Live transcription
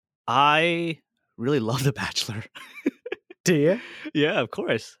I really love The Bachelor. Do you? Yeah, of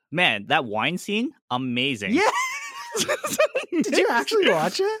course. Man, that wine scene, amazing. Yeah. Did you actually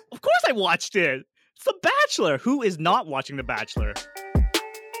watch it? Of course I watched it. It's The Bachelor. Who is not watching The Bachelor?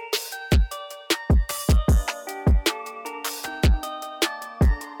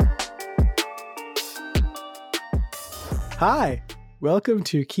 Hi. Welcome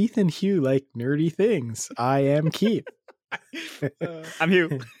to Keith and Hugh Like Nerdy Things. I am Keith. I'm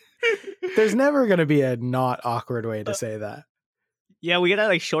Hugh. There's never going to be a not awkward way to say that. Yeah, we gotta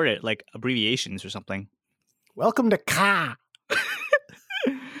like short it, like abbreviations or something. Welcome to Ka.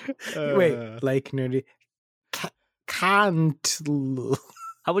 Wait, like nerdy. Can't.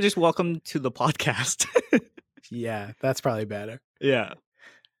 How about just welcome to the podcast? Yeah, that's probably better. Yeah.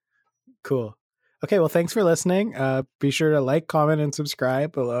 Cool. Okay, well, thanks for listening. Be sure to like, comment, and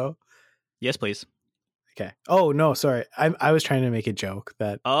subscribe below. Yes, please. Okay. Oh no, sorry. I was trying to make a joke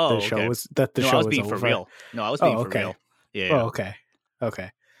that the show was that the show was being over. For real. No, I was being okay. for real. Yeah. Oh, okay. Okay.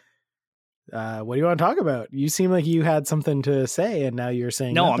 What do you want to talk about? You seem like you had something to say, and now you're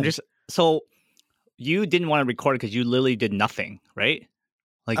saying no. nothing. I'm just so you didn't want to record it because you literally did nothing, right?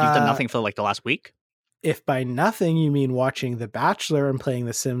 Like you've done nothing for like the last week. If by nothing you mean watching The Bachelor and playing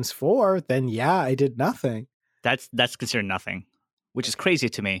The Sims 4, then yeah, I did nothing. That's considered nothing, which is crazy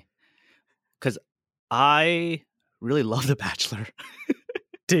to me because I really love The Bachelor.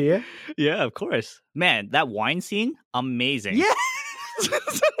 Do you? Yeah, of course. Man, that wine scene, amazing. Yeah.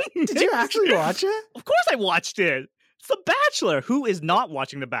 Did you actually watch it? Of course I watched it. It's The Bachelor. Who is not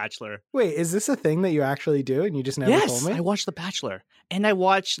watching The Bachelor? Wait, is this a thing that you actually do and you just never told me? I watched The Bachelor. And I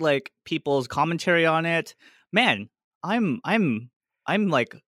watched like people's commentary on it. Man, I'm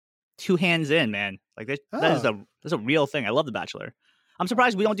like 2 hands in, man. Like that's a real thing. I love The Bachelor. I'm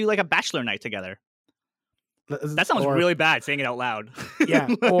surprised we don't do like a Bachelor night together. That sounds really bad saying it out loud. Yeah,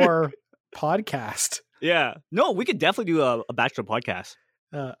 or podcast. Yeah. No, we could definitely do a Bachelor podcast.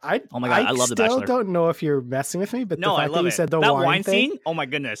 Oh my God, I love The Bachelor. I still don't know if you're messing with me, but no, the fact I love that you it. said the that wine thing, scene, oh my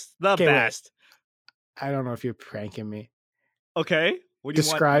goodness, the best. Wait. I don't know if you're pranking me. Okay. What do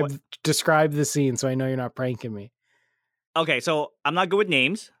Describe the scene so I know you're not pranking me. Okay, so I'm not good with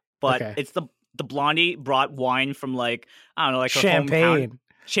names, but it's the blondie brought wine from like, I don't know, like her champagne.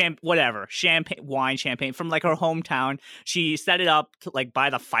 Champagne from like her hometown. She set it up to like by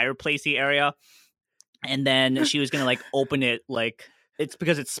the fireplacey area, and then she was gonna like open it like it's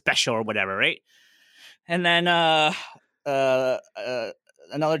because it's special or whatever, right? And then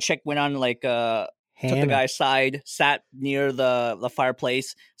another chick went on like took the guy's side, sat near the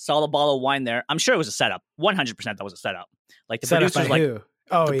fireplace, saw the bottle of wine there. I'm sure it was a setup. 100% that was a setup. Like the producers, like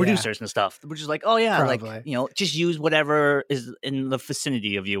producers and stuff, which is like, oh yeah, probably. Like, you know, just use whatever is in the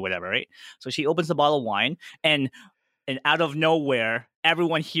vicinity of you, whatever, right? So she opens the bottle of wine, and out of nowhere,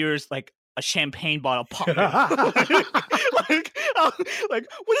 everyone hears like a champagne bottle popping. like,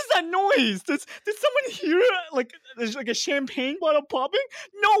 what is that noise? Did someone hear it? Like, there's like a champagne bottle popping?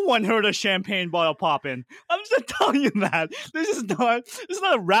 No one heard a champagne bottle popping. I'm just telling you that. This is not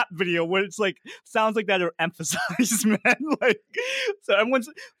a rap video where it's like sounds like that are emphasized, man. Like, so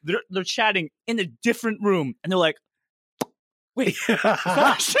they're chatting in a different room, and they're like, wait, is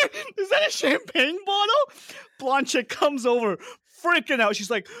that a champagne bottle? Blonde chick comes over, freaking out. She's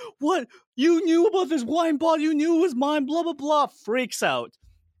like, what? You knew about this wine bottle? You knew it was mine, blah, blah, blah. Freaks out.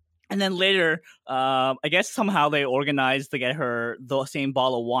 And then later, I guess somehow they organized to get her the same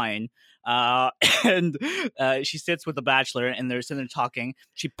bottle of wine. And she sits with the Bachelor, and they're sitting there talking.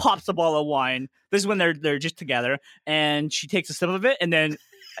 She pops the bottle of wine. This is when they're just together. And she takes a sip of it, and then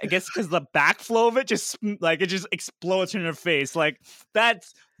I guess because the backflow of it just explodes in her face. Like,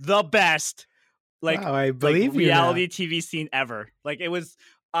 that's the best. Like, wow, I believe reality TV scene ever. Like, it was.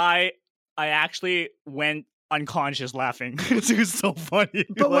 I actually went unconscious laughing. It was so funny.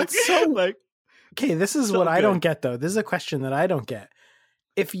 But what's so like? Okay, this is what I don't get though. This is a question that I don't get.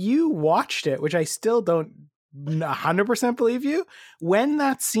 If you watched it, which I still don't 100% believe you, when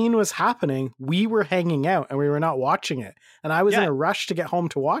that scene was happening, we were hanging out and we were not watching it, and I was in a rush to get home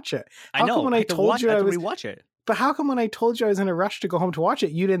to watch it. I know. When I told you I was rewatch it. But how come when I told you I was in a rush to go home to watch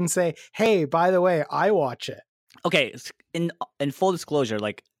it, you didn't say, "Hey, by the way, I watch it"? Okay, in full disclosure,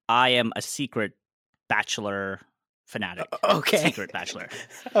 like I am a secret Bachelor fanatic. Okay. Secret Bachelor.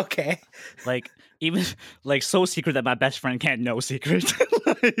 Okay. Like even like so secret that my best friend can't know secret.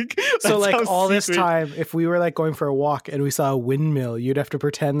 So like all this time, if we were like going for a walk and we saw a windmill, you'd have to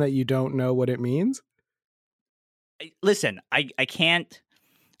pretend that you don't know what it means? Listen, I can't.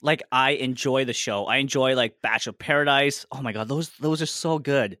 Like, I enjoy the show. I enjoy like Bachelor Paradise. Oh my god, those are so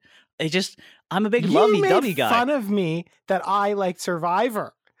good. I'm a big lovey-dovey guy. You made fun of me that I liked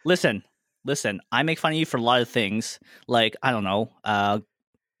Survivor. Listen. I make fun of you for a lot of things. Like, I don't know,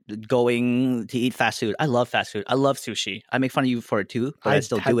 going to eat fast food. I love fast food. I love sushi. I make fun of you for it too, but I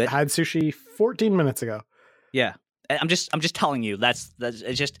still do it. I had sushi 14 minutes ago. Yeah, I'm just telling you. That's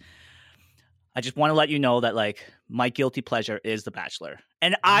it's just. I just want to let you know that, like, my guilty pleasure is The Bachelor,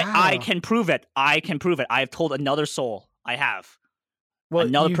 and I can prove it. I have told another soul. I have. Well,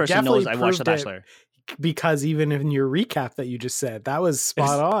 another person knows I watched The Bachelor. Because even in your recap that you just said, that was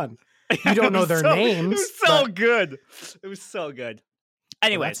spot on. You don't know their names. It was so good. It was so good.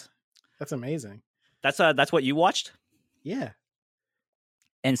 Anyways, that's amazing. That's what you watched? Yeah.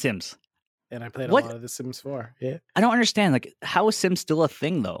 And Sims. And I played a lot of The Sims 4. Yeah. I don't understand. Like, how is Sims still a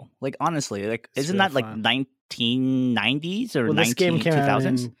thing though? Like, honestly, like, isn't that like 1990s or this game came 2000s? out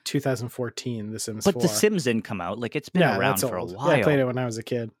in 2014, The Sims 4. But The Sims didn't come out. Like, it's been around for a while. Yeah, I played it when I was a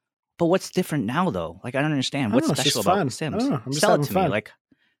kid. But what's different now though? Like, I don't understand. What's special about Sims? I don't know. I'm just sell having it to fun. me. Like,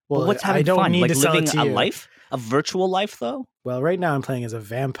 well, what's having fun? Like living a life, a virtual life, though. Well, right now I'm playing as a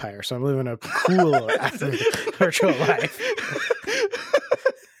vampire, so I'm living a cool virtual life.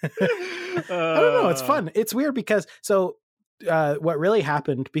 I don't know. It's fun. It's weird because what really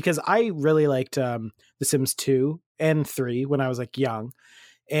happened, because I really liked The Sims 2 and 3 when I was like young,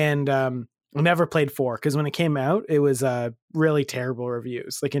 and I never played 4 because when it came out, it was really terrible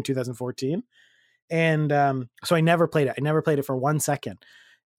reviews, like in 2014, and so I never played it. I never played it for 1 second.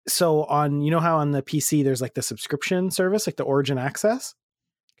 So on, you know how on the PC there's like the subscription service, like the Origin Access?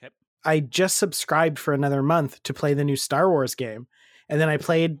 Okay. I just subscribed for another month to play the new Star Wars game. And then I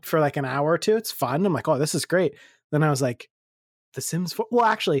played for like an hour or two. It's fun. I'm like, oh, this is great. Then I was like, The Sims 4. Well,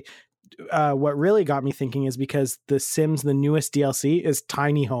 actually, what really got me thinking is because The Sims, the newest DLC is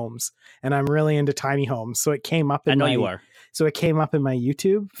tiny homes. And I'm really into tiny homes. So it came up in you are. So it came up in my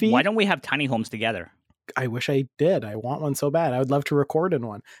YouTube feed. Why don't we have tiny homes together? I wish I did. I want one so bad. I would love to record in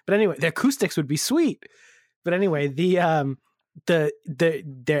one. But anyway, the acoustics would be sweet. But anyway, they added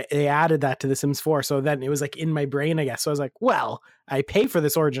that to The Sims 4. So then it was like in my brain, I guess. So I was like, well, I pay for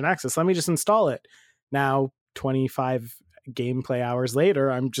this Origin Access. Let me just install it. Now, 25 gameplay hours later,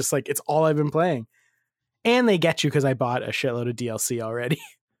 I'm just like, it's all I've been playing. And they get you because I bought a shitload of DLC already.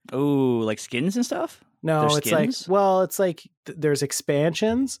 Oh, like skins and stuff? No, There's it's skins? like there's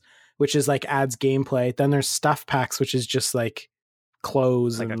expansions, which is like adds gameplay. Then there's stuff packs, which is just like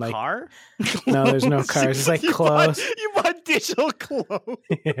clothes like and a like car. No, there's no cars. It's like clothes. You bought digital clothes.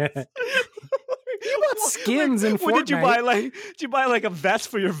 Yeah. You bought skins in Fortnite. What did you buy? Like, did you buy like a vest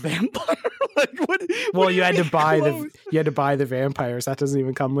for your vampire? Like, what? Well, what you had to buy the vampires. That doesn't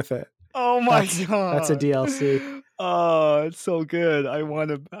even come with it. Oh my god, that's a DLC. Oh, it's so good. I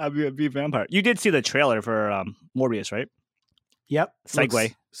want to be a vampire. You did see the trailer for Morbius, right? Yep.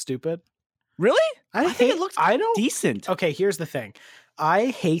 Segue. Stupid. Really? I think it looks decent. Okay, here's the thing. I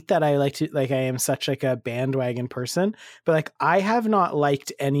hate that I am such like a bandwagon person, but like I have not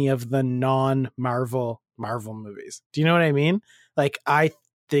liked any of the non-Marvel movies. Do you know what I mean? Like I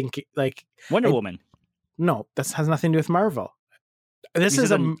think like Wonder Woman. No, that has nothing to do with Marvel. This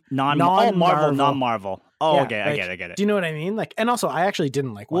is a non-Marvel, non-Marvel. Oh, yeah, okay, like, I get it. Do you know what I mean? Like, and also I actually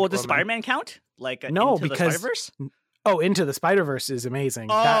didn't like Wonder Woman. Woman. Does Spider-Man count? Like no, Into because the Spider-Verse? Oh, Into the Spider-Verse is amazing.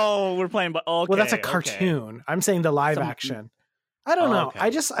 We're playing, but okay. Well, that's a cartoon. Okay. I'm saying the live action. I don't know.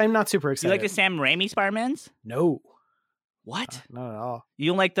 Okay. I'm not super excited. You like the Sam Raimi Spider-Mans? No. What? Not at all. You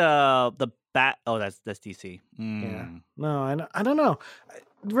don't like the Bat? Oh, that's DC. Yeah. No, I don't know.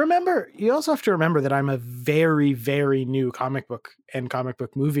 Remember, you also have to remember that I'm a very, very new comic book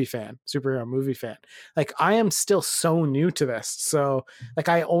movie fan, superhero movie fan. Like I am still so new to this. So like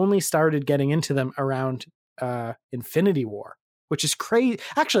I only started getting into them around Infinity War, which is crazy.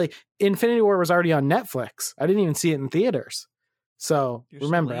 Actually, Infinity War was already on Netflix. I didn't even see it in theaters. So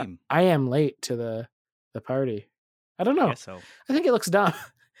remember, I am late to the party. I don't know. I think it looks dumb.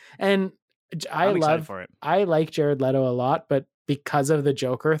 And I like Jared Leto a lot, but because of the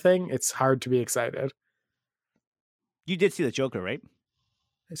Joker thing, it's hard to be excited. You did see the Joker, right?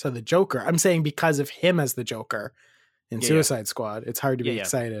 I saw the Joker. I'm saying because of him as the Joker in Suicide Squad, it's hard to be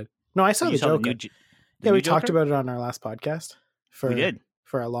excited. No, I saw the Joker. We talked about it on our last podcast. We did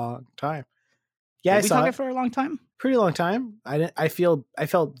for a long time. Yeah, I saw it for a long time. Pretty long time. I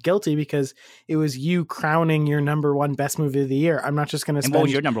felt guilty because it was you crowning your number one best movie of the year. I'm not just going to spend. And what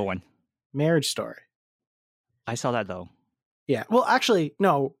was your number one? Marriage Story. I saw that though. Yeah. Well, actually,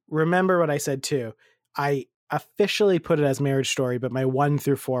 no. Remember what I said too. I officially put it as Marriage Story, but my 1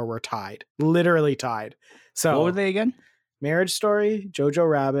 through 4 were tied. Literally tied. So what were they again? Marriage Story, Jojo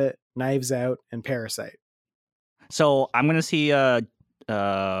Rabbit, Knives Out, and Parasite. So I'm gonna see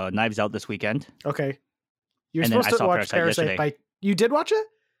Knives Out this weekend. Okay. You're supposed to watch Parasite. You did watch it?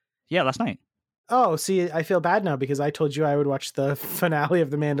 Yeah, last night. Oh, see, I feel bad now because I told you I would watch the finale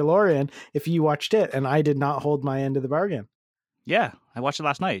of The Mandalorian if you watched it, and I did not hold my end of the bargain. Yeah, I watched it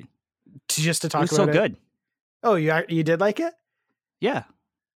last night. Just to It talk was about so it. good. Oh, you did like it? Yeah,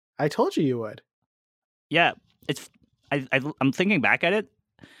 I told you would. yeah. It's I'm thinking back at it.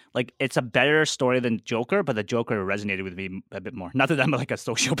 Like, it's a better story than Joker, but the Joker resonated with me a bit more. Not that I'm like a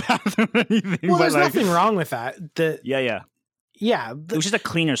sociopath or anything. Well, but there's like, nothing wrong with that. Yeah. Yeah, It was just a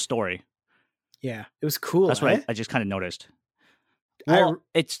cleaner story. yeah, it was cool. That's what eh? I just kind of noticed. Well,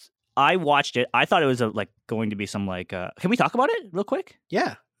 I watched it. I thought it was going to be some like. Can we talk about it real quick?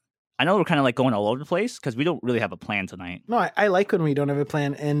 Yeah. I know we're kind of like going all over the place because we don't really have a plan tonight. No, I like when we don't have a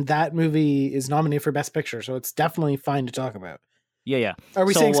plan, and that movie is nominated for Best Picture, so it's definitely fine to talk about. Yeah. Are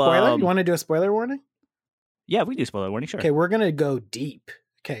we So, saying spoiler? You want to do a spoiler warning? Yeah, we do spoiler warning, sure. Okay, we're gonna go deep.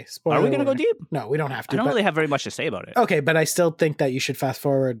 Okay, spoiler. Are we gonna go warning. deep? No, we don't have to. I don't but- really have very much to say about it. Okay, but I still think that you should fast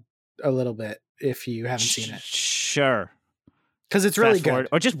forward a little bit if you haven't seen it, Sure. because it's really Fast forward,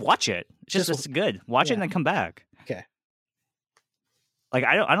 good. or just watch it. Just- It's good. Watch it and then come back. Okay. Like,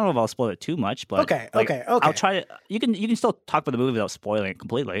 I don't know if I'll spoil it too much, but Okay. like, Okay. I'll try to. You can still talk about the movie without spoiling it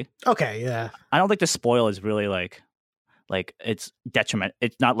completely. Okay. Yeah. I don't think the spoil is really like it's detriment.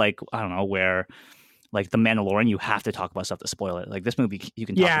 It's not like, I don't know, where like The Mandalorian, you have to talk about stuff to spoil it. Like this movie, you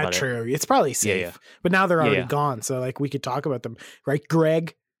can talk Yeah. about it. True. It's probably safe. yeah. But now they're already Yeah. gone, so like we could talk about them, right,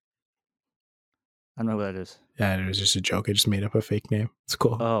 Greg? I don't know what that is. Yeah, it was just a joke. I just made up a fake name. It's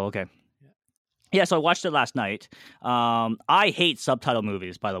cool. Oh, okay. Yeah, so I watched it last night. I hate subtitle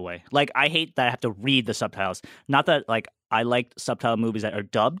movies, by the way. Like, I hate that I have to read the subtitles. Not that, like, I like subtitle movies that are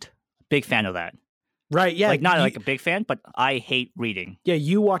dubbed. Big fan of that. Right. Yeah. Like, not like a big fan, but I hate reading. Yeah.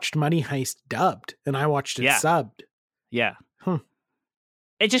 You watched Money Heist dubbed, and I watched it Yeah. subbed. Yeah. Huh.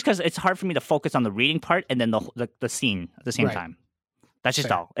 It's just because it's hard for me to focus on the reading part and then the scene at the same Right. time. That's just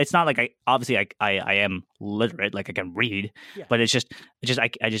Fair. all. It's not like I am literate, like I can read, Yeah. but it's just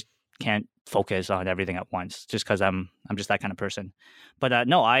I just can't focus on everything at once just because I'm just that kind of person. But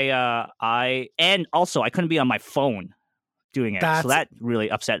no, I and also I couldn't be on my phone doing it, so that really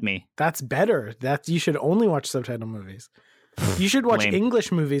upset me. That's better. You should only watch subtitle movies. You should watch Lame.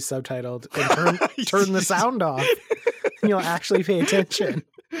 English movies subtitled and turn the sound off. You'll actually pay attention.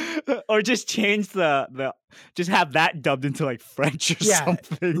 Or just change the just have that dubbed into like French or Yeah,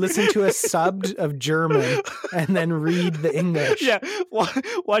 something. Listen to a subbed of German and then read the English. Yeah,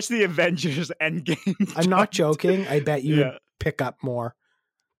 watch the Avengers Endgame. I'm not joking. I bet you Yeah. would pick up more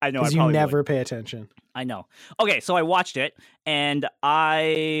I know. I because you probably never would. pay attention. I know. Okay, so I watched it, and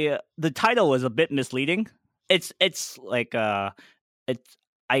the title was a bit misleading. It's like it's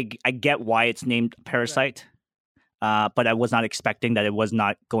I get why it's named Parasite, but I was not expecting that it was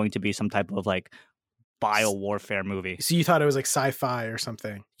not going to be some type of like bio warfare movie. So you thought it was like sci-fi or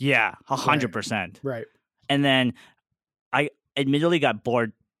something, Yeah, 100%. right? And then I admittedly got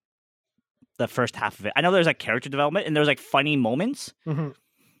bored the first half of it. I know there's like character development and there's like funny moments. Mm-hmm.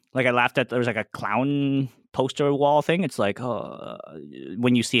 Like I laughed at there was like a clown poster wall thing. It's like, oh,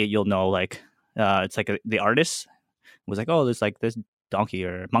 when you see it, you'll know. Like, it's like the artist was like, oh, there's like this donkey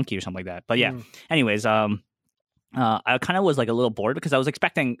or monkey or something like that. But yeah, anyways, I kind of was like a little bored because I was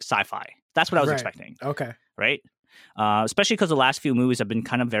expecting sci-fi. That's what I was Right. expecting, Okay. right? Especially because the last few movies have been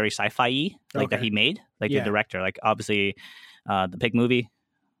kind of very sci-fi-y, like that Okay. he made, like Yeah. the director, like obviously the Pig movie,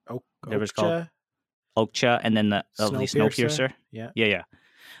 There was called- Okja, and then the Snowpiercer. Yeah.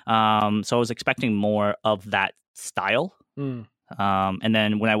 So I was expecting more of that style. Mm. And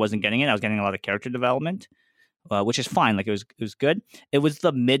then when I wasn't getting it, I was getting a lot of character development, which is fine. Like it was good. It was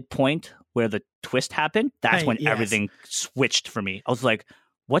the midpoint where the twist happened. That's when Yes. everything switched for me. I was like,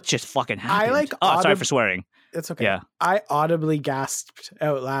 what just fucking happened? like sorry for swearing. It's okay. Yeah. I audibly gasped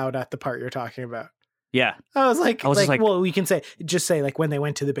out loud at the part you're talking about. Yeah. I was like, just like- well, we can say like when they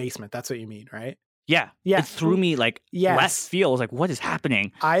went to the basement. That's what you mean, right? Yeah. Yeah. It threw me like Yes. left field. I was like, what is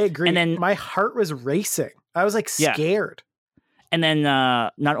happening? I agree. And then- my heart was racing. I was like Yeah. scared. And then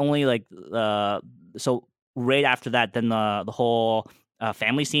not only like so right after that, then the whole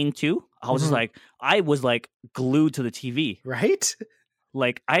family scene too. I was just Mhm. like, I was like glued to the TV. Right?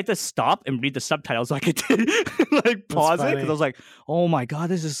 Like I had to stop and read the subtitles like I did, like pause it funny. because I was like, oh my god,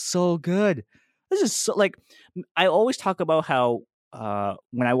 this is so good. This is so like I always talk about how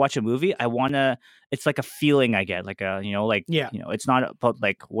when I watch a movie, I wanna. It's like a feeling I get, like a Yeah. it's not about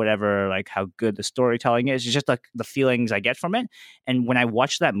like whatever, like how good the storytelling is. It's just like the feelings I get from it. And when I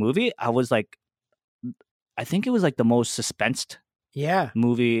watched that movie, I was like, I think it was like the most suspensed Yeah.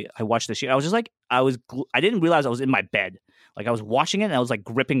 movie I watched this year. I was just like, I didn't realize I was in my bed. Like I was watching it and I was like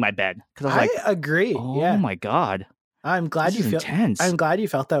gripping my bed because I was like, I agree. oh yeah. my god. I'm glad This is intense. I'm glad you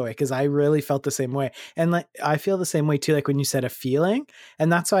felt that way, because I really felt the same way. And like I feel the same way too, like when you said a feeling.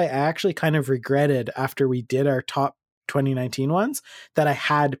 And that's why I actually kind of regretted after we did our top 2019 ones that I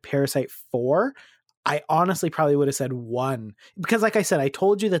had Parasite 4. I honestly probably would have said 1. Because like I said, I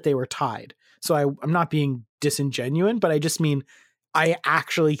told you that they were tied. So I'm not being disingenuous, but I just mean I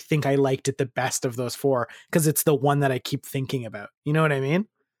actually think I liked it the best of those 4 because it's the one that I keep thinking about. You know what I mean?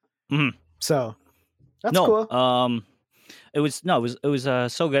 Mhm. So that's No, cool. it was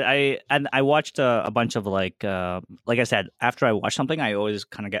so good. I watched a bunch of like I said, after I watch something, I always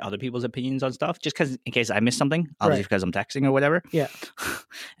kind of get other people's opinions on stuff, just because in case I miss something, obviously Right. because I'm texting or whatever. Yeah.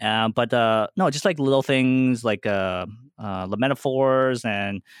 But no, just like little things like the metaphors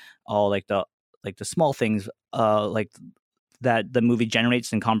and all like the small things like that the movie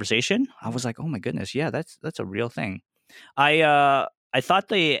generates in conversation. I was like, oh my goodness, yeah, that's a real thing. I thought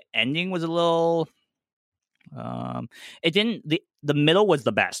the ending was a little. It didn't. The middle was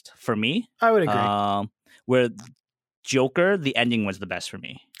the best for me. I would agree. Where Joker, the ending was the best for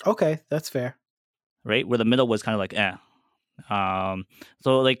me. Okay, that's fair. Right, where the middle was kind of like, eh.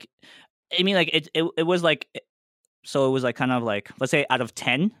 So like, I mean, like it was like, so it was like kind of like, let's say out of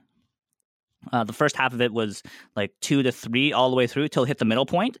 10, the first half of it was like 2 to 3 all the way through till it hit the middle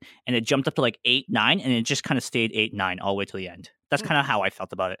point, and it jumped up to like 8, 9, and it just kind of stayed 8, 9 all the way to the end. That's kind of how I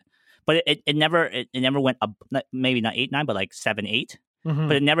felt about it. But it never went up, maybe not 8, 9, but like 7, 8. Mm-hmm.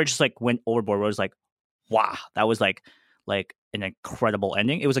 But it never just like went overboard. Where it was like, wow, that was like an incredible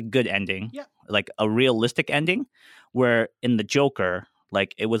ending. It was a good ending, yeah, like a realistic ending. Where in the Joker,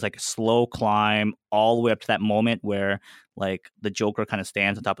 like it was like a slow climb all the way up to that moment where like the Joker kind of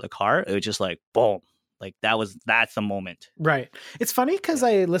stands on top of the car. It was just like boom, like that's the moment. Right. It's funny because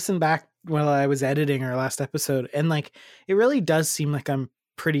I listened back while I was editing our last episode, and like it really does seem like I'm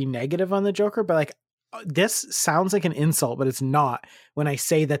pretty negative on the Joker, but like this sounds like an insult, but it's not when I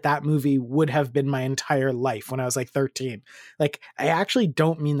say that movie would have been my entire life when I was like 13. Like I actually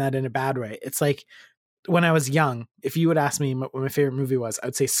don't mean that in a bad way. It's like when I was young, if you would ask me what my favorite movie was, I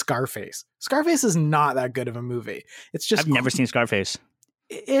would say Scarface. Scarface is not that good of a movie. It's just I've never seen Scarface.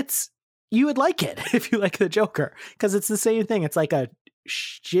 You would like it if you like the Joker, because it's the same thing. It's like a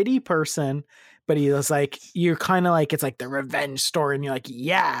shitty person, but he was like, you're kind of like, it's like the revenge story, and you're like,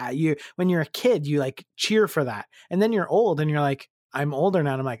 yeah, when you're a kid, you like cheer for that, and then you're old and you're like, I'm older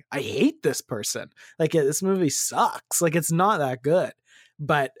now, and I'm like, I hate this person. Like this movie sucks. Like it's not that good.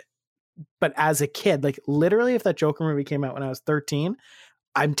 But as a kid, like literally, if that Joker movie came out when I was 13,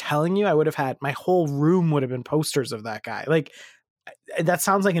 I'm telling you, I would have had my whole room would have been posters of that guy. Like that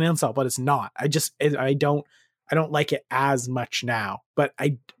sounds like an insult, but it's not. I don't like it as much now, but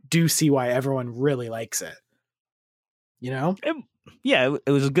I do see why everyone really likes it. You know?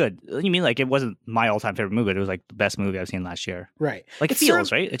 It was good. You mean like it wasn't my all-time favorite movie, but it was like the best movie I've seen last year. Right. Like it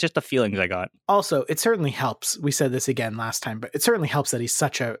feels, right? It's just the feelings I got. Also, it certainly helps. We said this again last time, but it certainly helps that he's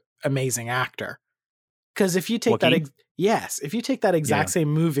such a amazing actor. Because if you take Joaquin? if you take that exact same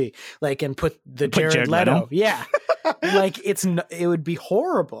movie, like, and put Jared Leto, yeah, like it would be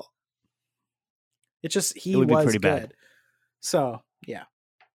horrible. It just it would was be pretty good. Bad. So yeah,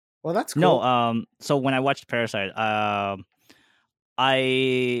 well that's cool. No, so when I watched Parasite,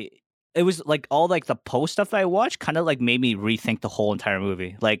 it was like all like the post stuff that I watched kind of like made me rethink the whole entire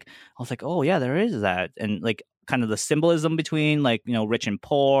movie. Like I was like, oh yeah, there is that, and like kind of the symbolism between like, you know, rich and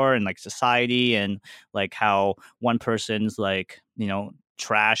poor and like society, and like how one person's like, you know,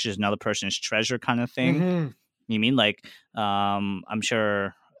 trash is another person's treasure kind of thing. Mm-hmm. You mean like I'm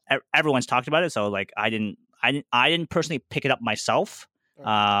sure everyone's talked about it, so like I didn't personally pick it up myself.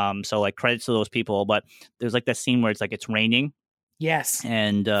 So like credits to those people, but there's like that scene where it's like it's raining. Yes.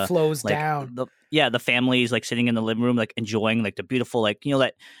 And flows like, down. The family's like sitting in the living room, like enjoying like the beautiful, like, you know,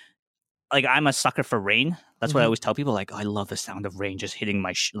 that like I'm a sucker for rain. That's what I always tell people. Like, oh, I love the sound of rain just hitting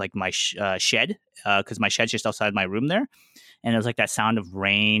my shed, because my shed's just outside my room there, and it was like that sound of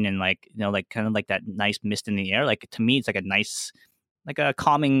rain and like, you know, like kind of like that nice mist in the air. Like to me, it's like a nice, like a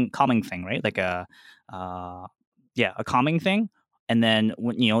calming thing, right? Like a calming thing. And then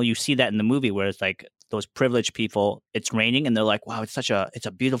when, you know, you see that in the movie where it's like those privileged people, it's raining and they're like, wow, it's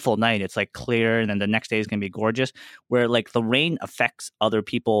a beautiful night. It's like clear, and then the next day is gonna be gorgeous. Where like the rain affects other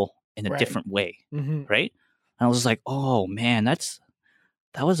people in a different way, right? And I was just like, oh man, that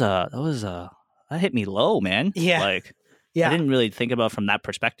hit me low, man. Yeah. Like, yeah, I didn't really think about it from that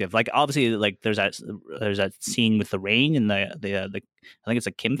perspective. Like, obviously, like there's that scene with the rain and the I think it's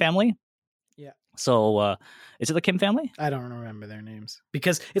a Kim family. Yeah. So, is it the Kim family? I don't remember their names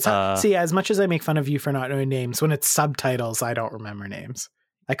because it's see, as much as I make fun of you for not knowing names, when it's subtitles, I don't remember names.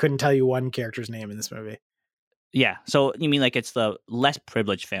 I couldn't tell you one character's name in this movie. Yeah. So you mean like it's the less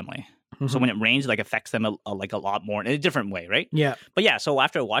privileged family. So Mhm. when it rains, it like affects them like a lot more in a different way, right? Yeah. But yeah, so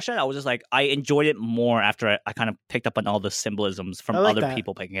after I watched that, I was just like, I enjoyed it more after I kind of picked up on all the symbolisms from I like other that.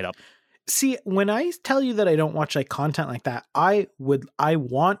 people picking it up. See, when I tell you that I don't watch like content like that, I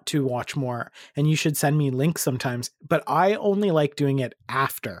want to watch more, and you should send me links sometimes, but I only like doing it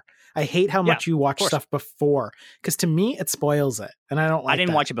after. I hate how Yeah, much you watch course. stuff before, because to me it spoils it, and I don't like I didn't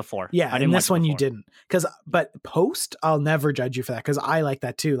that. watch it before. Yeah, I didn't and watch this it one you before. didn't. But post, I'll never judge you for that, because I like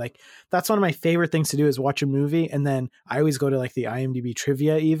that too. Like, that's one of my favorite things to do, is watch a movie, and then I always go to like the IMDb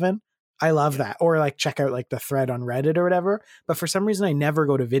trivia even. I love that. Or like check out like the thread on Reddit or whatever. But for some reason I never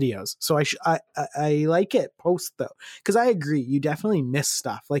go to videos. So I like it post though. Because I agree, you definitely miss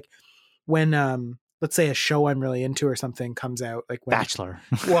stuff. Like when let's say a show I'm really into or something comes out, like when Bachelor.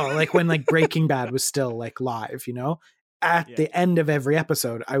 well, like when like Breaking Bad was still like live, you know? At the end of every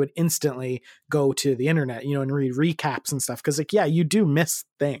episode, I would instantly go to the internet, you know, and read recaps and stuff. Cause like, yeah, you do miss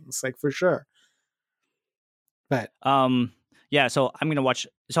things, like for sure. But yeah, so I'm gonna watch.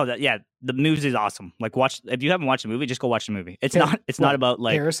 So that the movie is awesome. Like, watch if you haven't watched the movie, just go watch the movie. It's not about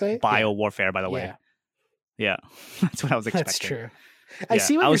like Parasite? bio warfare. By the way, yeah, that's what I was expecting. That's true. Yeah, I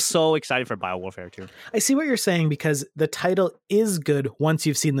see what I you're was so excited for bio warfare too. I see what you're saying, because the title is good once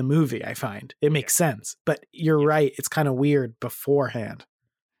you've seen the movie. I find it makes sense, but you're right. It's kind of weird beforehand.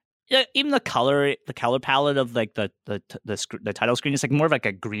 Yeah, even the color palette of like the title screen is like more of like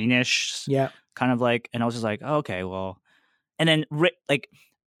a greenish, kind of like. And I was just like, oh, okay, well. And then like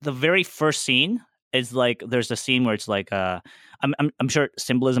the very first scene is like there's a scene where it's like I'm sure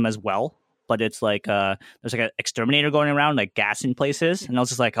symbolism as well, but it's like there's like an exterminator going around like gassing places, and I was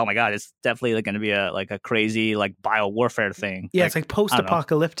just like, oh my god, it's definitely like going to be a crazy like bio warfare thing. Yeah, it's like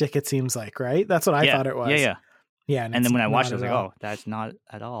post-apocalyptic. It seems like, right? That's what I thought it was. Yeah. And then when I watched it, I was like, oh, that's not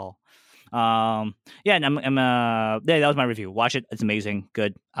at all. Yeah, and that was my review. Watch it; it's amazing,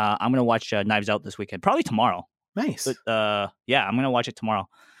 good. I'm gonna watch Knives Out this weekend, probably tomorrow. Nice. But yeah, I'm gonna watch it tomorrow.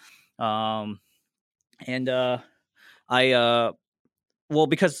 And well,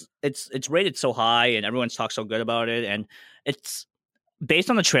 because it's rated so high and everyone's talked so good about it, and it's based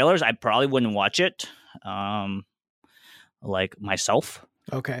on the trailers, I probably wouldn't watch it. Like myself.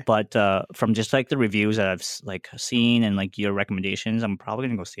 Okay. But from just like the reviews that I've like seen and like your recommendations, I'm probably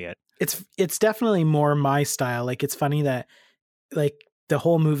gonna go see it. It's definitely more my style. Like, it's funny that like the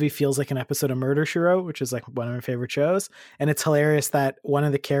whole movie feels like an episode of Murder, She Wrote, which is like one of my favorite shows. And it's hilarious that one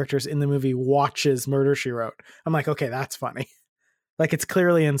of the characters in the movie watches Murder, She Wrote. I'm like, okay, that's funny. Like, it's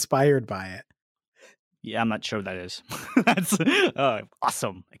clearly inspired by it. Yeah, I'm not sure what that is. That's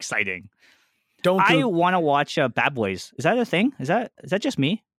awesome, exciting. I want to watch Bad Boys. Is that a thing? Is that just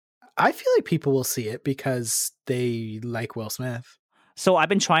me? I feel like people will see it because they like Will Smith. So I've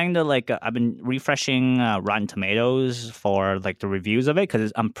been trying to I've been refreshing Rotten Tomatoes for like the reviews of it,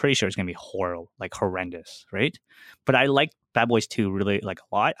 because I'm pretty sure it's gonna be horrendous, right? But I like Bad Boys 2 really like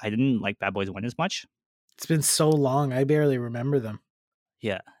a lot. I didn't like Bad Boys 1 as much. It's been so long, I barely remember them.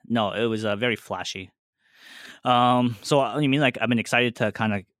 Yeah, no, it was very flashy. So you mean like I've been excited to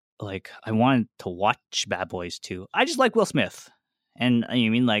kind of like I wanted to watch Bad Boys 2. I just like Will Smith, and you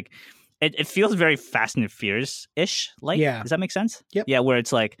mean like. It feels very Fast and Furious-ish, like. Yeah. Does that make sense? Yep. Yeah, where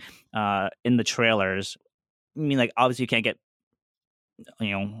it's like in the trailers, I mean, like, obviously you can't get,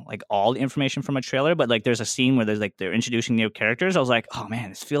 like all the information from a trailer, but like there's a scene where they're introducing new characters. I was like, oh man,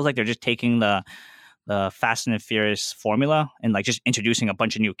 this feels like they're just taking the Fast and Furious formula and like just introducing a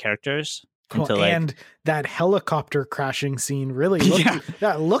bunch of new characters. And that helicopter crashing scene really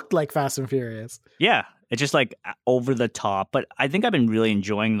looked like Fast and Furious. Yeah. It's just like over the top, but I think I've been really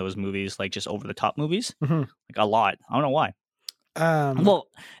enjoying those movies, like just over the top movies, like a lot. I don't know why. Well,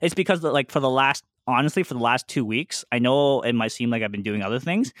 it's because like for the last 2 weeks, I know it might seem like I've been doing other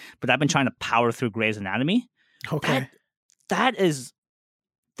things, but I've been trying to power through Grey's Anatomy. Okay, there's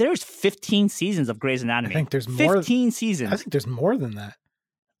 15 seasons of Grey's Anatomy. I think there's 15 seasons. I think there's more than that.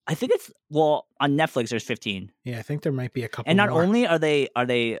 I think on Netflix there's 15. Yeah, I think there might be a couple. And not more. only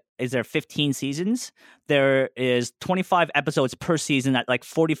is there 15 seasons, there is 25 episodes per season at like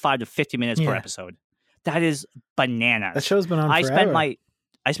 45 to 50 minutes per episode. That is bananas. That show's been on forever.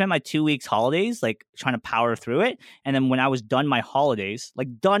 I spent my 2 weeks holidays like trying to power through it, and then when I was done my holidays,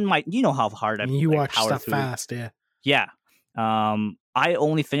 you know how hard I've watch power stuff through. fast, yeah. Yeah. I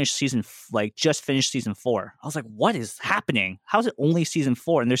only finished just finished season 4. I was like, what is happening? How is it only season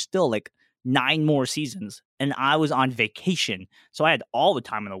 4? And there's still like 9 more seasons. And I was on vacation. So I had all the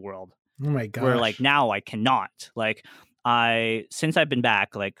time in the world. Oh my gosh. Where like now I cannot. Like since I've been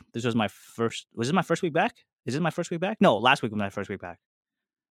back, like was this my first week back? Is this my first week back? No, last week was my first week back.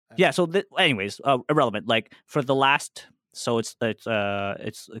 Yeah. So, anyways, irrelevant. Like for the last, so it's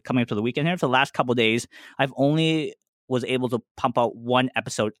coming up to the weekend here. For the last couple of days, I've only was able to pump out one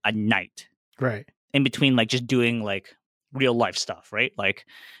episode a night. Right. In between, like just doing like real life stuff, right? Like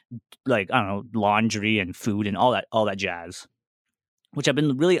I don't know, laundry and food and all that jazz, which I've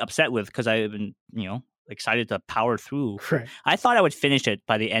been really upset with because I've been excited to power through. Right. I thought I would finish it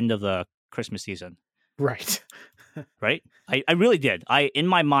by the end of the Christmas season. Right. Right. I really did. I in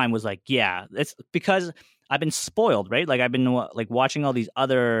my mind was like, yeah, it's because I've been spoiled, right? Like I've been like watching all these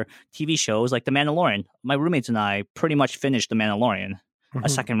other TV shows, like The Mandalorian. My roommates and I pretty much finished The Mandalorian a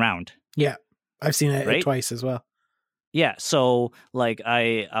second round. Yeah, I've seen it right? twice as well. Yeah, so like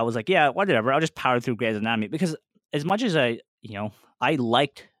I was like, yeah, whatever. I'll just power through Grey's Anatomy because as much as I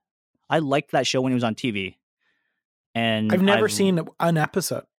liked that show when it was on TV, and I've never seen an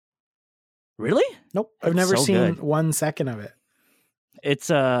episode. Really? Nope, I've never seen 1 second of it. It's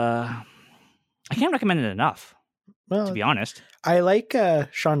I can't recommend it enough. Well, to be honest, I like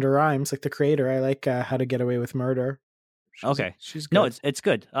Shonda Rhimes, like the creator. I like How to Get Away with Murder. She's good. No, it's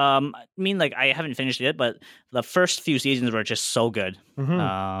good. I mean, like I haven't finished it, but the first few seasons were just so good.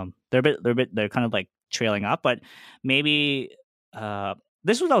 Mm-hmm. They're kind of like trailing up, but maybe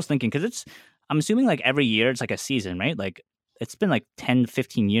this is what I was thinking because I'm assuming like every year it's like a season, right? Like it's been like 10,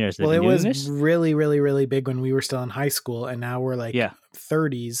 15 years. Well, it was really, really, really big when we were still in high school, and now we're like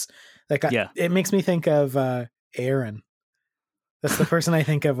 30s. Like it makes me think of Aaron. That's the person I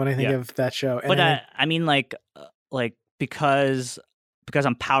think of when I think of that show. And but I mean, like because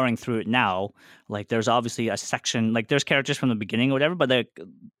I'm powering through it now, like there's obviously a section, like there's characters from the beginning or whatever, but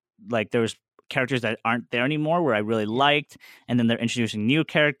like there's characters that aren't there anymore where I really liked, and then they're introducing new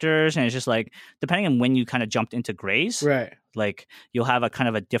characters, and it's just like depending on when you kind of jumped into Grey's, right? Like you'll have a kind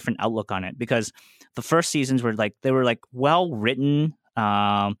of a different outlook on it because the first seasons were like they were like well written.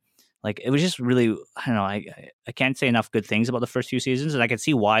 Like it was just really, I don't know, I can't say enough good things about the first few seasons, and I can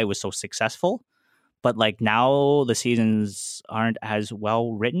see why it was so successful. But like now the seasons aren't as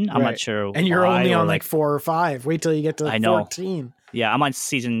well written. I'm not sure. And you're only on like 4 or 5. Wait till you get to 14. Yeah, I'm on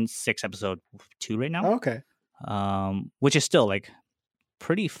season 6, episode 2 right now. Oh, okay. Which is still like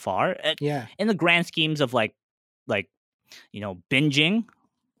pretty far. Yeah. In the grand schemes of like binging,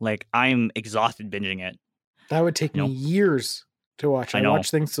 like I'm exhausted binging it. That would take me years to watch. I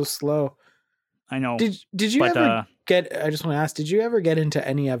watch things so slow. I know. Did you ever get? I just want to ask. Did you ever get into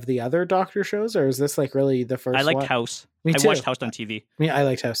any of the other Doctor shows, or is this like really the first? I liked House. Me too. I watched House on TV. I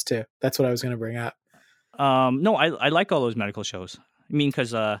liked House too. That's what I was going to bring up. No, I like all those medical shows. I mean,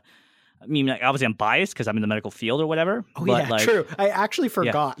 because like, obviously I'm biased because I'm in the medical field or whatever. Oh but yeah, true. I actually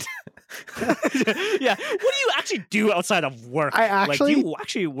forgot. Yeah. What do you actually do outside of work? I actually, do you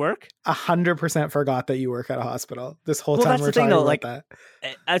actually work? 100% forgot that you work at a hospital. This whole time we're talking about that.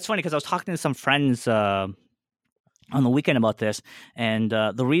 It's funny because I was talking to some friends on the weekend about this, and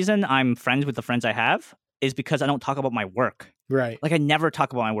the reason I'm friends with the friends I have is because I don't talk about my work. Right. Like I never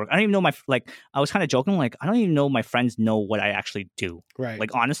talk about my work. I don't even know I was kind of joking. Like I don't even know my friends know what I actually do. Right.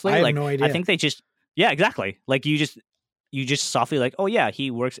 Like honestly, I have no idea. I think they just, yeah, exactly. Like you just softly like, oh yeah,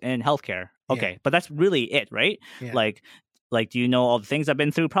 he works in healthcare. Okay. Yeah. But that's really it. Right. Yeah. Like, do you know all the things I've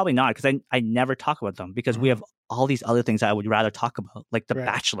been through? Probably not. Cause I never talk about them because we have all these other things that I would rather talk about, like The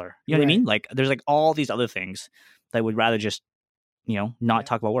Bachelor. You know what I mean? Like there's like all these other things that I would rather just, not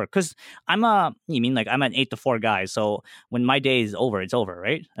talk about work. Because I'm an 8 to 4 guy. So when my day is over, it's over,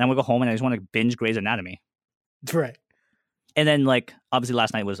 right? And I'm gonna go home and I just want to binge Grey's Anatomy. Right. And then like obviously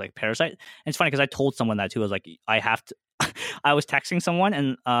last night was like Parasite. And it's funny because I told someone that too. I was like, I have to. I was texting someone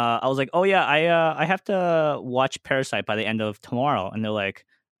and I was like, oh yeah, I have to watch Parasite by the end of tomorrow. And they're like,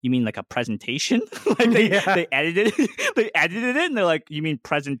 you mean like a presentation? Like they edited it and they're like, you mean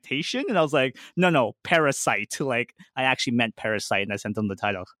presentation? And I was like, no, Parasite. Like I actually meant Parasite, and I sent them the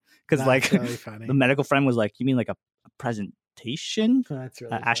title because like really funny. The medical friend was like, you mean like a presentation? That's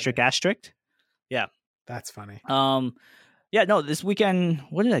really asterisk. Yeah, that's funny. Yeah, no, this weekend,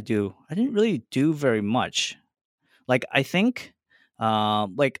 what did I do? I didn't really do very much. Like I think,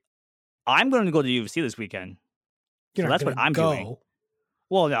 like I'm going to go to UFC this weekend. So that's what I'm doing.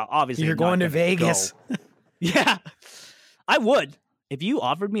 Well, no, obviously you're going to Vegas. Yeah, I would. If you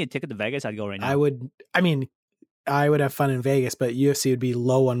offered me a ticket to Vegas, I'd go right now. I would. I mean, I would have fun in Vegas, but UFC would be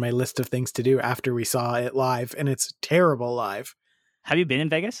low on my list of things to do after we saw it live, and it's terrible live. Have you been in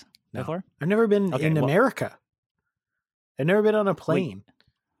Vegas before? I've never been in America. I've never been on a plane. Wait,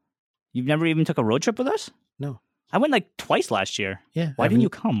 you've never even took a road trip with us? No. I went like twice last year. Yeah. Why didn't you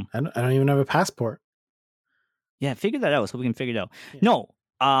come? I don't even have a passport. Yeah, figure that out so we can figure it out. Yeah. No.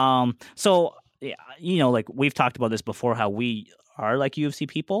 So, yeah, like we've talked about this before, how we are like UFC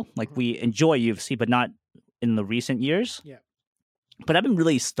people. Like we enjoy UFC, but not in the recent years. Yeah. But I've been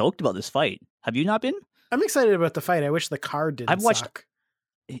really stoked about this fight. Have you not been? I'm excited about the fight. I wish the card didn't suck.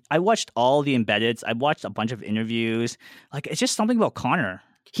 I watched all the embeddeds. I watched a bunch of interviews. Like it's just something about Conor.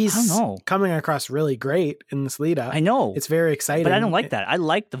 He's I don't know. coming across really great in this lead up. I know. It's very exciting. But I don't like that. I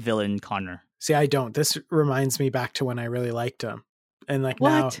like the villain Conor. See, I don't. This reminds me back to when I really liked him. And like What?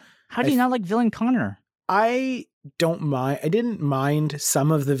 now, How do you not like villain Conor? I don't mind. I didn't mind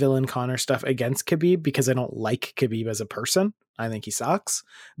some of the villain Conor stuff against Khabib because I don't like Khabib as a person. I think he sucks,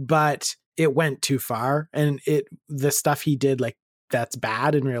 but it went too far, and the stuff he did, like that's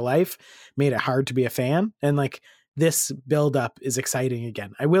bad in real life, made it hard to be a fan. And like this build up is exciting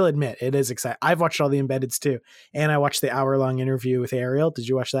again. I will admit it is exciting. I've watched all the embeddeds too, and I watched the hour-long interview with Ariel. Did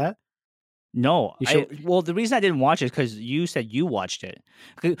you watch that? No. Well, the reason I didn't watch it is because you said you watched it.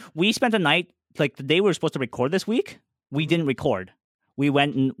 We spent the night, like the day we were supposed to record this week, we didn't record. We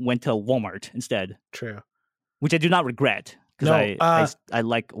went to Walmart instead. True. Which I do not regret. Because I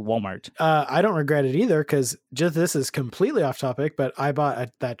like Walmart. I don't regret it either because this is completely off topic, but I bought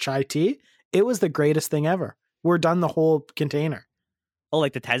that chai tea. It was the greatest thing ever. We're done the whole container. Oh,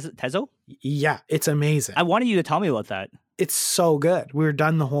 like the Tezo? Yeah, it's amazing. I wanted you to tell me about that. It's so good. We're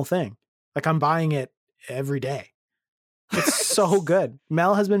done the whole thing. Like I'm buying it every day. It's so good.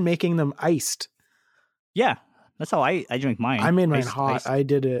 Mel has been making them iced. Yeah, that's how I drink mine. I made mine hot. I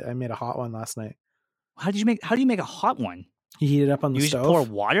made a hot one last night. How do you make a hot one? You heat it up on the stove. You just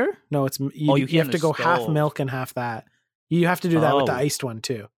pour water? No, you have to go half milk and half that. You have to do that with the iced one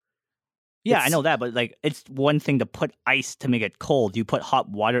too. Yeah, I know that, but like it's one thing to put ice to make it cold. You put hot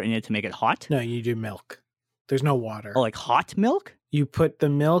water in it to make it hot? No, you do milk. There's no water. Oh, like hot milk? You put the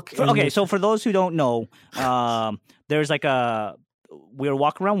milk. So for those who don't know, there's like we were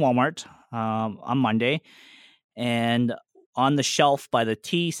walking around Walmart on Monday, and on the shelf by the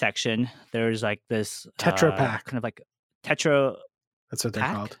tea section, there's like this Tetra Pak, kind of like Tetra. That's what they're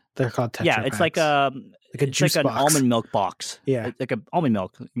pack? called. They're called Tetra. Yeah, it's packs. like a juice box. An almond milk box. Yeah, it's like an almond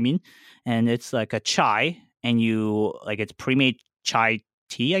milk. You mean? And it's like a chai, and it's pre-made chai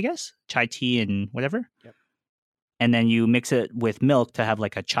tea, I guess, chai tea and whatever. Yep. And then you mix it with milk to have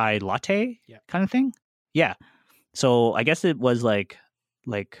like a chai latte kind of thing. Yeah. So I guess it was like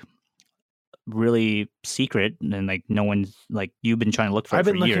really secret and like no one's like you've been trying to look for it for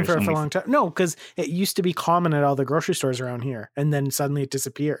years. I've been looking for it for a long time. No, because it used to be common at all the grocery stores around here and then suddenly it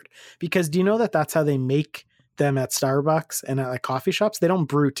disappeared. Because do you know that that's how they make them at Starbucks and at like coffee shops? They don't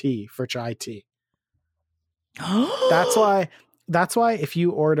brew tea for chai tea. That's why if you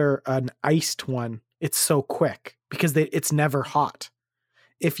order an iced one, it's so quick because it's never hot.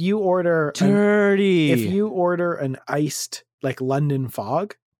 If you order an iced like London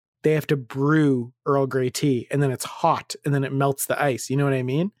Fog, they have to brew Earl Grey tea and then it's hot and then it melts the ice. You know what I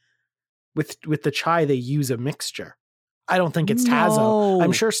mean? With the chai, they use a mixture. I don't think it's Tazo.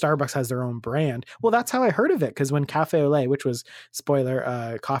 I'm sure Starbucks has their own brand. Well, that's how I heard of it. Because when Cafe Olé, which was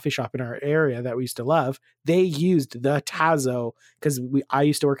spoiler, coffee shop in our area that we used to love, they used the Tazo because I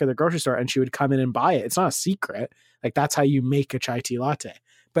used to work at the grocery store and she would come in and buy it. It's not a secret. Like that's how you make a chai tea latte.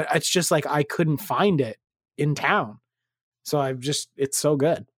 But it's just like I couldn't find it in town. So it's so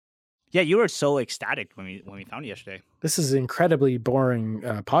good. Yeah, you were so ecstatic when we found it yesterday. This is incredibly boring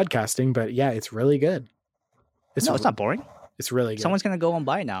podcasting, but yeah, it's really good. It's not boring. It's really good. Someone's going to go and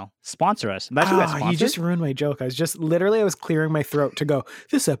buy it now. Sponsor us. Imagine we got sponsored. You just ruined my joke. I was clearing my throat to go,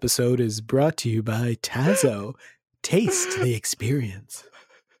 this episode is brought to you by Tazo. Taste the experience.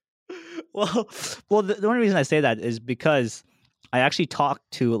 Well, the only reason I say that is because I actually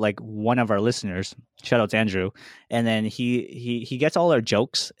talked to like one of our listeners, shout out to Andrew, and then he gets all our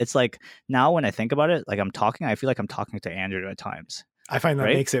jokes. It's like now when I think about it, like I feel like I'm talking to Andrew at times. I find that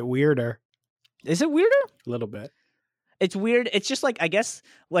makes it weirder. Is it weirder? A little bit. It's weird. It's just like, I guess,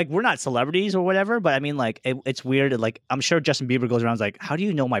 like we're not celebrities or whatever, but I mean, like it's weird. Like I'm sure Justin Bieber goes around like, how do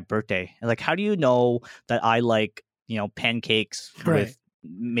you know my birthday? And like, how do you know that I like, pancakes with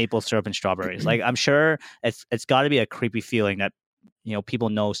maple syrup and strawberries? Like I'm sure it's got to be a creepy feeling that people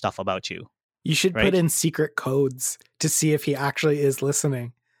know stuff about you. You should put in secret codes to see if he actually is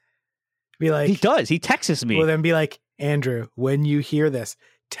listening. Be like, he does. He texts me. Well, then be like, Andrew, when you hear this,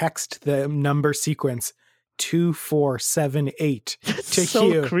 text the number sequence 2478 to so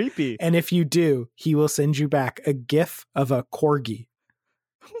Hugh. Creepy. And if you do, he will send you back a GIF of a corgi.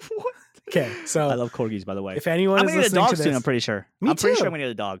 What? Okay, so I love corgis, by the way. If anyone I'm is gonna get a listening dog to this, soon, I'm pretty sure. Me I'm too. pretty sure I'm gonna get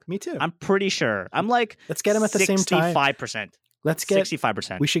a dog. Me too. I'm pretty sure. I'm like, let's get them at the same time. 65%. Let's get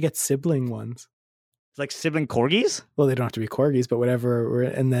 65%. We should get sibling ones. It's like sibling corgis. Well, they don't have to be corgis, but whatever.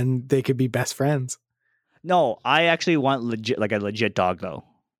 And then they could be best friends. No, I actually want a legit dog though.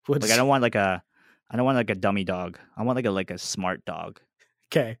 What's, Like I don't want like a dummy dog. I want like a smart dog.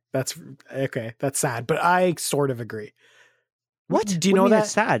 okay, that's sad, but I sort of agree. What? Do you What know mean that?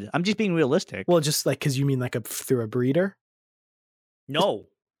 that's sad? I'm just being realistic. Well, just like because you mean like through a breeder. No.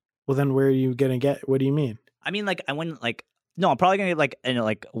 Well, then where are you gonna get? What do you mean? I mean, like I wouldn't like. No, I'm probably gonna get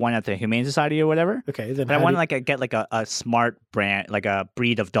like one at the Humane Society or whatever. Okay, then But I want to get like a smart brand, like a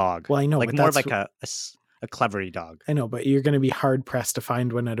breed of dog. Well, I know, like but more of that's like a clevery dog. I know, but you're going to be hard pressed to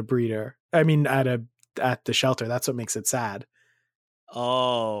find one at a breeder. I mean, at the shelter. That's what makes it sad.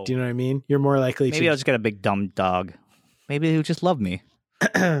 Oh, Do you know what I mean? You're more likely maybe I'll just get a big dumb dog. Maybe he'll just love me.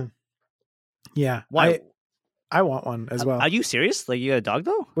 Yeah, Why? I want one as well. Are you serious? Like you got a dog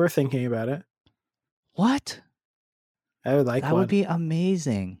though? We're thinking about it. What? I would like That one. would be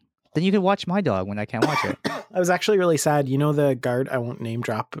amazing. Then you could watch my dog when I can't watch it. I was actually really sad. You know the I won't name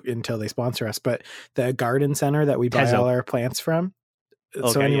drop until they sponsor us, but the garden center that we buy Pezzo. all our plants from. So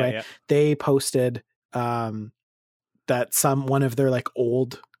Okay, anyway, yeah. they posted that one of their like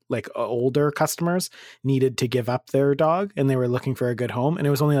older customers needed to give up their dog and they were looking for a good home, and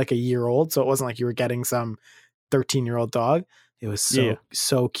it was only like a year old, so it wasn't like you were getting some 13-year-old dog. It was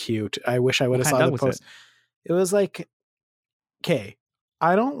so cute. I wish I would have saw the post. It was like, okay,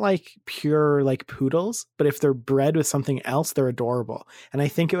 I don't like pure like poodles, but if they're bred with something else, they're adorable. And I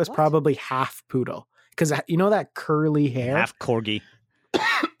think it was probably half poodle because you know that curly hair, Half corgi. I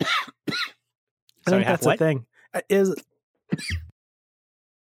Sorry, think half that's what? a thing. Is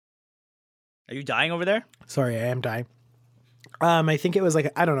Are you dying over there? sorry, I am dying. I think it was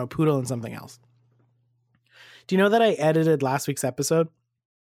like I don't know, poodle and something else. Do you know that I edited last week's episode?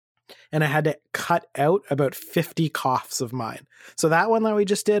 And I had to cut out about 50 coughs of mine. So that one that we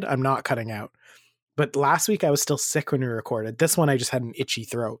just did, I'm not cutting out. But last week I was still sick when we recorded. This one I just had an itchy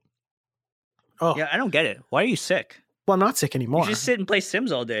throat. Oh, Yeah, I don't get it. Why are you sick? well, I'm not sick anymore. You just sit and play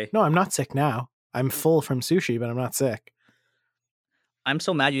Sims all day. No, I'm not sick now. I'm full from sushi, but I'm not sick. I'm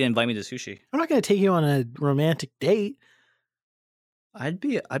so mad you didn't invite me to sushi. I'm not going to take you on a romantic date. I'd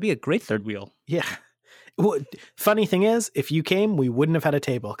be a great third wheel. Yeah. Well, funny thing is, if you came, we wouldn't have had a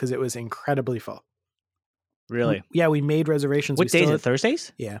table because it was incredibly full. Really? Yeah, we made reservations. What day is it?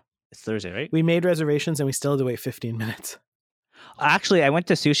 Thursdays? Yeah. It's Thursday, right? We made reservations and we still had to wait 15 minutes. Actually, I went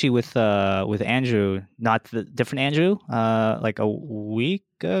to sushi with Andrew, not the different Andrew, like a week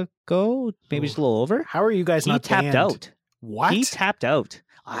ago, maybe just a little over. How are you guys He not tapped banned? out. What? He tapped out.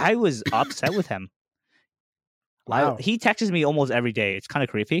 I was upset with him. Wow. He texts me almost every day. It's kind of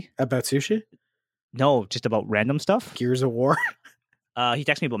creepy. About sushi? No, just about random stuff. Gears of War? He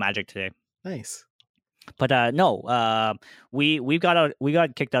texted me about Magic today. Nice. But no, we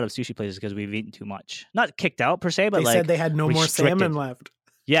got kicked out of sushi places because we've eaten too much. Not kicked out per se, but They like said they had no more restricted. salmon left.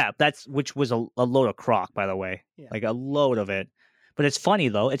 Yeah, which was a load of crock, by the way. Yeah. Like a load of it. But it's funny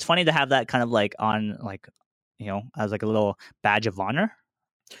though. It's funny to have that kind of like on like, as like a little badge of honor.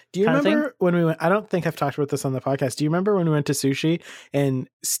 Do you kind of remember when we went? I don't think I've talked about this on the podcast. Do you remember when we went to sushi and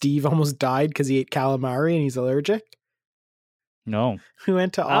Steve almost died because he ate calamari and he's allergic? No. We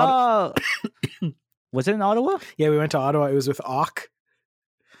went to Ottawa. Was it in Ottawa? Yeah, we went to Ottawa. It was with Auk.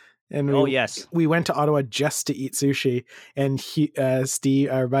 And Yes. we went to Ottawa just to eat sushi, and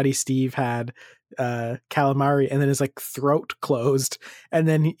our buddy Steve had calamari, and then his like throat closed, and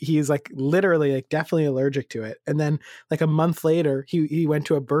then he's like literally like definitely allergic to it. And then like a month later, he went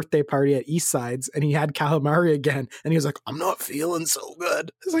to a birthday party at East Sides, and he had calamari again, and he was like, "I'm not feeling so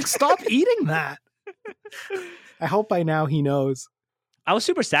good." It's like, stop eating that. I hope by now he knows. I was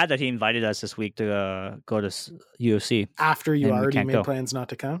super sad that he invited us this week to go to UFC. After you And we already can't made go. plans not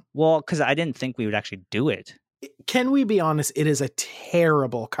to come? Well, because I didn't think we would actually do it. Can we be honest? It is a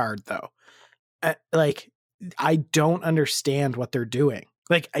terrible card, though. Like, I don't understand what they're doing.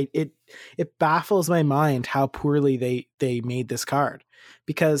 Like, it baffles my mind how poorly they made this card,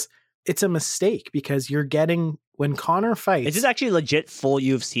 because it's a mistake. Because you're getting, when Conor fights. Is this actually legit full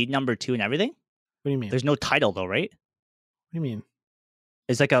UFC number 2 and everything? What do you mean? There's no title though, right? What do you mean?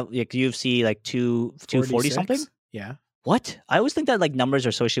 It's like a UFC like 240 something. Yeah. What? I always think that like numbers are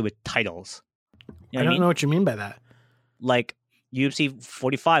associated with titles. You I don't know what you mean by that. Like UFC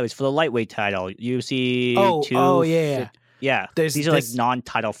 45 is for the lightweight title. UFC yeah. These are like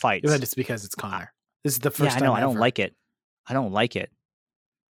non-title fights. But it's because it's Conor. This is the first time. I don't like it. I don't like it.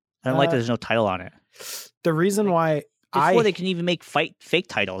 I don't like that there's no title on it. The reason why before they can even make fake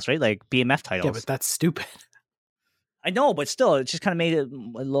titles, right? Like BMF titles. Yeah, but that's stupid. I know, but still, it just kind of made it a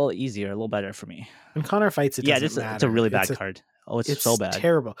little easier, a little better for me. When Conor fights, it doesn't matter. It's a really bad card. Oh, it's so bad.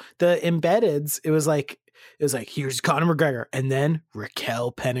 Terrible. The embeddeds, it was like it was like, here's Conor McGregor and then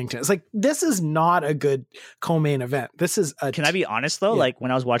Raquel Pennington. It's like, this is not a good co-main event. This is a. Can I be honest though? Yeah. Like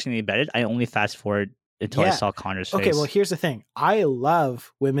when I was watching the embedded, I only fast forward until I saw Conor's face. Okay, well, here's the thing. I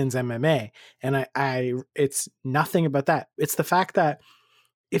love women's MMA, and I it's nothing about that. It's the fact that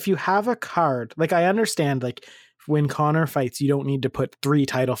if you have a card, like I understand, like when Conor fights, you don't need to put 3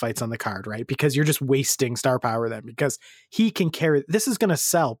 title fights on the card, right? Because you're just wasting star power then, because he can carry, this is going to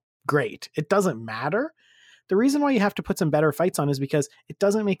sell great. It doesn't matter. The reason why you have to put some better fights on is because it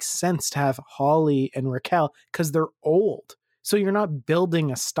doesn't make sense to have Holly and Raquel because they're old. So you're not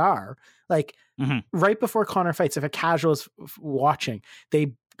building a star. Like right before Conor fights, if a casual is watching,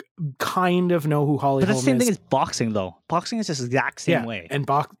 they kind of know who Holly Holm is. But the same thing as boxing, though. Boxing is the exact same way. And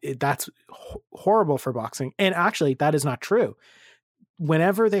that's horrible for boxing. And actually, that is not true.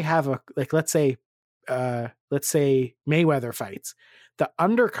 Whenever they have a, like, let's say Mayweather fights, the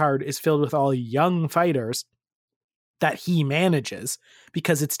undercard is filled with all young fighters that he manages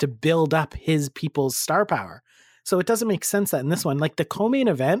because it's to build up his people's star power. So it doesn't make sense that in this one, like the co-main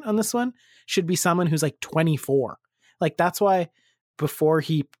event on this one should be someone who's like 24. Like that's why before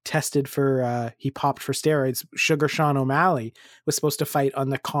he tested for, he popped for steroids, Sugar Sean O'Malley was supposed to fight on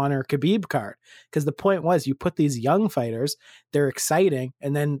the Conor Khabib card. Because the point was you put these young fighters, they're exciting,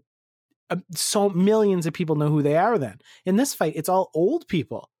 and then so millions of people know who they are then. In this fight, it's all old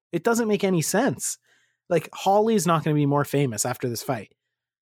people. It doesn't make any sense. Like Holly's not going to be more famous after this fight.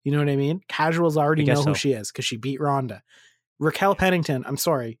 You know what I mean? Casuals already know who she is because she beat Ronda. Raquel Pennington, I'm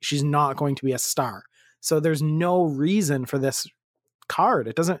sorry, she's not going to be a star. So there's no reason for this card.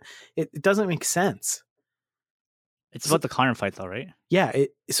 It doesn't make sense. It's about the Conor fight though, right? Yeah.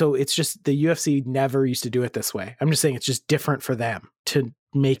 So it's just the UFC never used to do it this way. I'm just saying it's just different for them to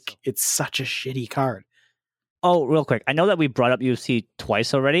make it such a shitty card. Oh, real quick. I know that we brought up UFC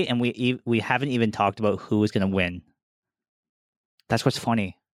twice already, and we haven't even talked about who is going to win. That's what's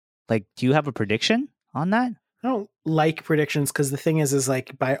funny. Like, do you have a prediction on that? I don't like predictions because the thing is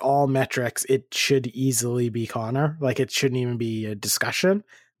like by all metrics, it should easily be Conor. Like it shouldn't even be a discussion.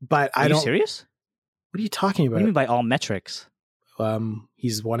 But Are you serious? What are you talking about? What do you mean by all metrics?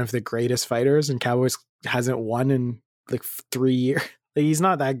 He's one of the greatest fighters, and Cowboys hasn't won in like 3 years. Like, he's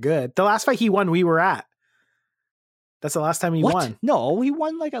not that good. The last fight he won, we were at. That's the last time he won. No, he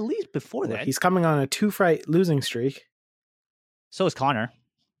won like at least before that. He's coming on a 2-fight losing streak. So is Conor.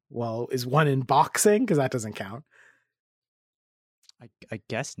 Well, is one in boxing? Because that doesn't count. I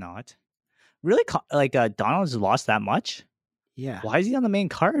guess not. Really? Like Donald's lost that much? Yeah. Why is he on the main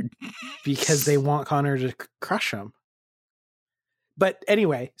card? Because they want Conor to crush him. But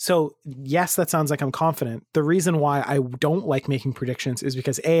anyway, so yes, that sounds like I'm confident. The reason why I don't like making predictions is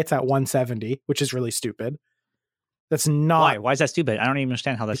because A, it's at 170, which is really stupid. That's not. Why? Why is that stupid? I don't even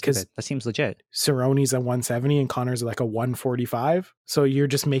understand how that's stupid. That seems legit. Cerrone's at 170 and Conor's like a 145. So you're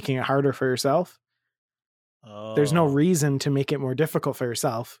just making it harder for yourself. Oh. There's no reason to make it more difficult for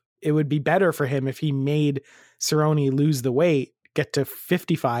yourself. It would be better for him if he made Cerrone lose the weight, get to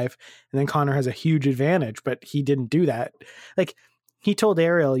 55, and then Conor has a huge advantage. But he didn't do that. Like, he told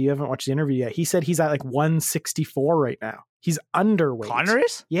Ariel, you haven't watched the interview yet, he said he's at like 164 right now. He's underweight. Conor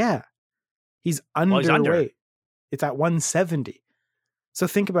is? Yeah. He's underweight. He's under. It's at 170. So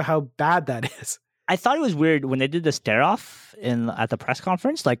think about how bad that is. I thought it was weird when they did the stare-off at the press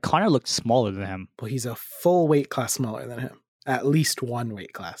conference. Like, Conor looked smaller than him. Well, he's a full weight class smaller than him. At least one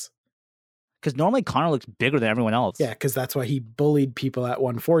weight class. Because normally Conor looks bigger than everyone else. Yeah, because that's why he bullied people at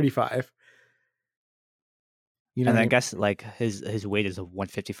 145. You know, and I guess like his weight is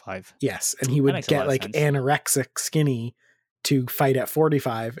 155. Yes, and he would get like anorexic skinny to fight at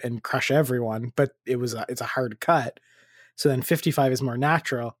 45 and crush everyone, but it's a hard cut. So then 55 is more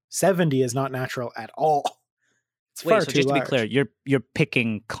natural. 70 is not natural at all. It's far too large. To be clear, you're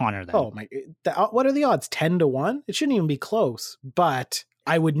picking Conor then. Oh my! What are the odds? 10-1? It shouldn't even be close. But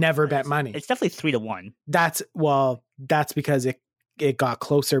I would never bet money. It's definitely 3-1. That's because it got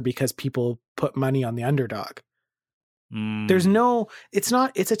closer because people put money on the underdog. There's no, it's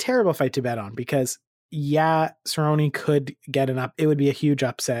a terrible fight to bet on because Cerrone could get it would be a huge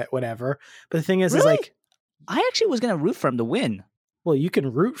upset, whatever. But the thing is like, I actually was going to root for him to win. Well, you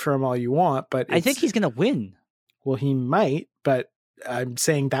can root for him all you want, but I think he's going to win. Well, he might, but I'm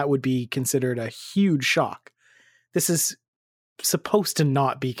saying that would be considered a huge shock. This is supposed to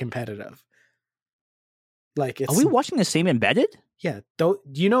not be competitive. Like, are we watching the same embedded? Yeah,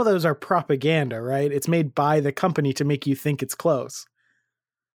 you know those are propaganda, right? It's made by the company to make you think it's close.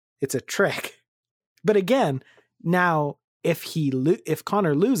 It's a trick. But again, now if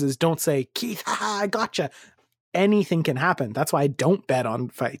Conor loses, don't say, Keith, haha, I gotcha. Anything can happen. That's why I don't bet on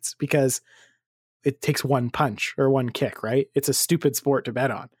fights, because it takes one punch or one kick, right? It's a stupid sport to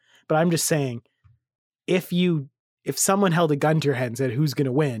bet on. But I'm just saying, if someone held a gun to your head and said who's going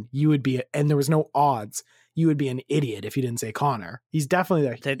to win, you would be, and there was no odds, you would be an idiot if you didn't say Conor. He's definitely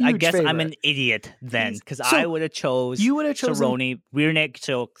the huge I guess favorite. I'm an idiot then, because So, I would have chose You would have chosen Cerrone, rear neck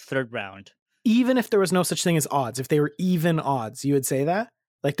to third round. even if there was no such thing as odds. If they were even odds, you would say that.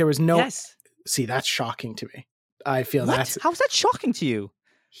 Like there was no. Yes. See, that's shocking to me. I feel What? that's How's that shocking to you?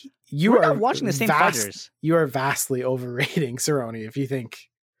 you We're are not watching the same fighters. You are vastly overrating Cerrone if you think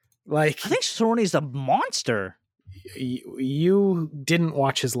like I think Cerrone is a monster. you didn't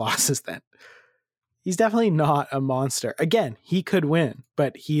watch his losses then. He's definitely not a monster. Again, he could win,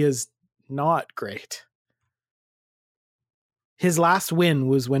 but he is not great. His last win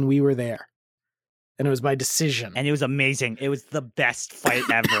was when we were there, and it was by decision. And it was amazing. It was the best fight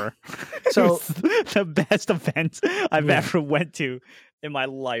ever. So- It was the best event I've Yeah. ever went to in my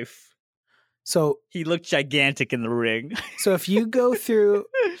life. So He looked gigantic in the ring. if you go through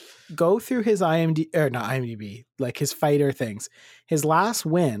his IMDb, like his fighter things, his last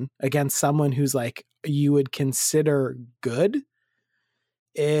win against someone who's like you would consider good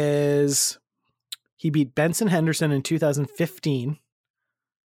is he beat Benson Henderson in 2015.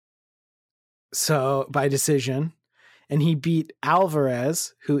 So by decision, and he beat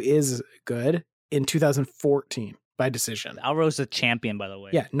Alvarez, who is good, in 2014 by decision. Alvaro's a champion, by the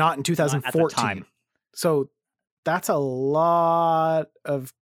way. Yeah, not in 2014. time. So that's a lot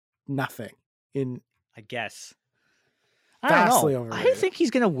of nothing in I guess. I don't Vastly know. I overrated. think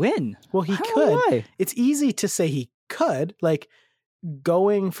he's gonna win. well he I don't know could. why. It's easy to say he could. Like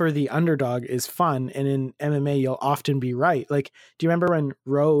going for the underdog is fun, and in MMA you'll often be right. Like, do you remember when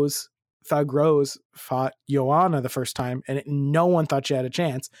Thug Rose fought Joanna the first time and no one thought she had a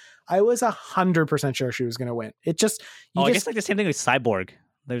chance? I was 100% sure she was going to win. It just I guess like the same thing with Cyborg.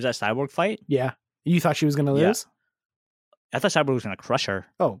 There was that Cyborg fight. yeah. You thought she was going to Yeah. lose? I thought Cyborg was gonna crush her.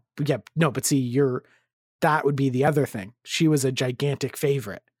 Oh, yeah. No, but see, that would be the other thing. She was a gigantic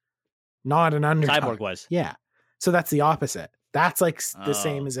favorite, not an underdog. Cyborg was. Yeah. So that's the opposite. That's like the Oh.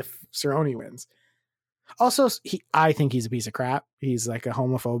 same as if Cerrone wins. Also, I think he's a piece of crap. He's like a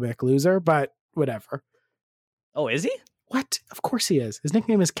homophobic loser, but whatever. Oh, is he? What? Of course he is. His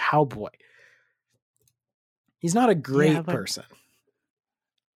nickname is Cowboy. He's not a great but- person.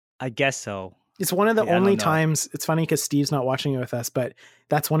 I guess so. It's one of the Yeah, I only don't know. times, it's funny because Steve's not watching it with us, but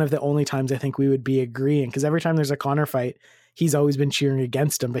that's one of the only times I think we would be agreeing, because every time there's a Conor fight, he's always been cheering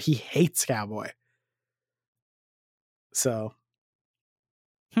against him, but he hates Cowboy. So.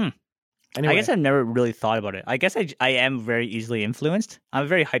 Anyway, I guess I've never really thought about it. I guess I am very easily influenced. I'm a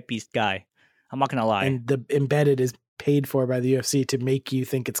very hype beast guy. I'm not gonna lie. and the embedded is paid for by the UFC to make you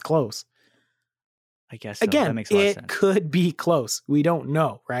think it's close. I guess so. that Again, makes a lot of it sense. could be close. We don't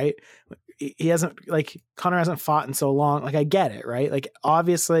know, right? He hasn't, like, Conor hasn't fought in so long. Like, I get it, right? Like,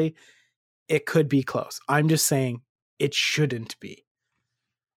 obviously, it could be close. I'm just saying it shouldn't be.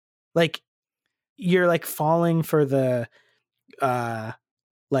 Like, you're like falling for the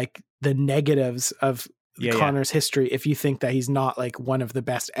like the negatives of Yeah, yeah. Conor's history if you think that he's not like one of the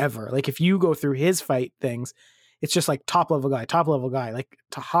best ever. Like, if you go through his fight things, it's just like top level guy, like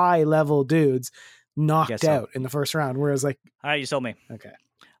to high level dudes knocked Guess so. out in the first round. Whereas like, All right, you sold me. okay,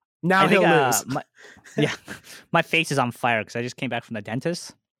 now I think, he'll lose. yeah, my face is on fire because I just came back from the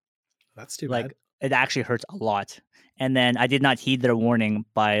dentist. That's too Like, bad. it actually hurts a lot. And then I did not heed their warning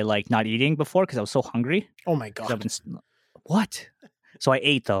by like not eating before because I was so hungry. Oh my 'Cause I've god. been what? So I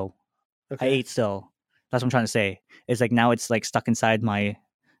ate though. I ate still. That's what I'm trying to say. It's like now it's like stuck inside my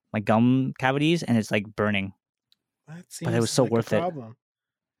gum cavities and it's like burning. That but it was seems so like a worth it. problem.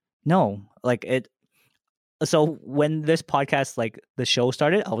 No, like it. So when this podcast, like the show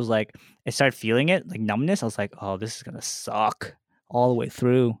started, I was like, I started feeling it, like numbness. I was like, oh, this is gonna suck all the way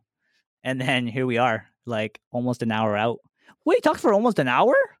through. And then here we are, like almost an hour out. Wait, you talked for almost an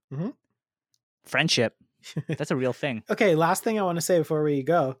hour? Mhm. Friendship. That's a real thing. Okay, last thing I want to say before we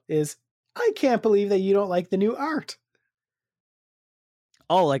go is I can't believe that you don't like the new art.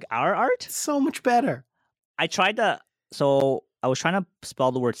 Oh, like our art? It's so much better. I tried to. So I was trying to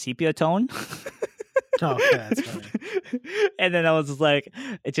spell the word sepia tone. Oh, okay, that's funny. And then I was just like,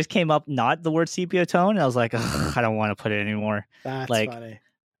 it just came up not the word sepia tone. And I was like, ugh, I don't want to put it anymore. That's Like, funny.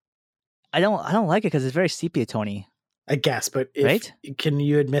 I don't like it because it's very sepia tony. I guess, but Right? can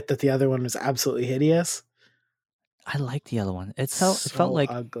you admit that the other one was absolutely hideous? I like the other one. It felt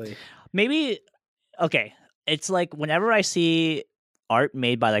like ugly. maybe okay. It's like whenever I see art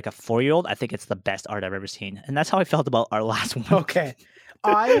made by like a 4-year-old, I think it's the best art I've ever seen. And that's how I felt about our last one. Okay.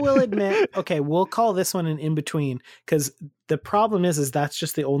 I will admit, okay, we'll call this one an in-between, because the problem is that's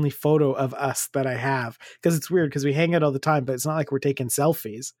just the only photo of us that I have, because it's weird because we hang out all the time, but it's not like we're taking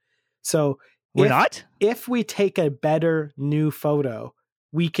selfies. So We're not? If we take a better new photo,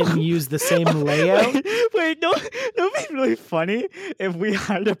 we can use the same layout. Wait, no, it would be really funny if we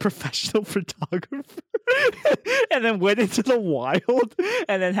hired a professional photographer and then went into the wild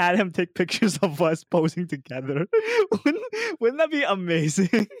and then had him take pictures of us posing together. Wouldn't that be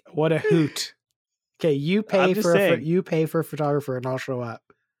amazing? What a hoot! Okay, you pay for a photographer, and I'll show up.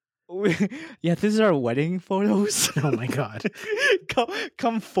 Yeah, this is our wedding photos. Oh my god!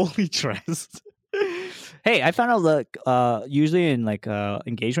 come fully dressed. Hey, I found out that usually in like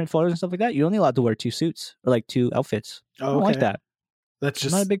engagement photos and stuff like that, you're only allowed to wear 2 suits or like 2 outfits. I don't like that. That's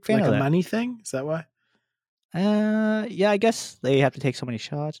just I'm not a big fan like of a that. money thing. Is that why? Yeah, I guess they have to take so many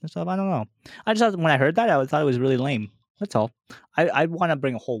shots and stuff. I don't know. I just thought, when I heard that, I thought it was really lame. That's all. I want to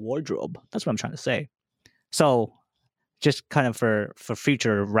bring a whole wardrobe. That's what I'm trying to say. So, just kind of for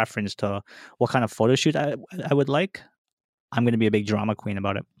future reference to what kind of photo shoot I would like, I'm going to be a big drama queen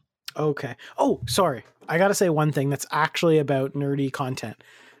about it. Okay. Oh, sorry. I got to say one thing that's actually about nerdy content.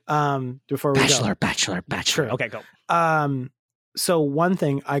 Before we go. Bachelor. Sure. Okay, go. So one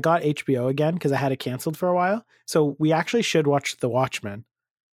thing, I got HBO again because I had it canceled for a while. So we actually should watch The Watchmen,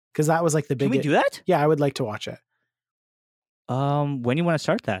 because that was like the big. Can we do that? Yeah, I would like to watch it. When do you want to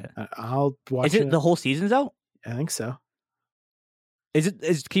start that? I'll watch it. Is it the whole season's out? I think so.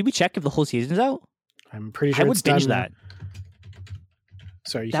 Can we check if the whole season's out? I'm pretty sure I would binge that.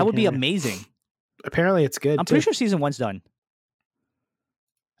 Sorry, that would be amazing. Apparently, it's good. I'm pretty sure season 1's done.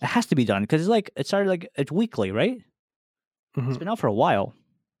 It has to be done because it started it's weekly, right? Mm-hmm. It's been out for a while.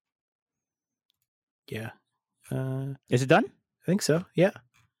 Yeah. Is it done? I think so. Yeah.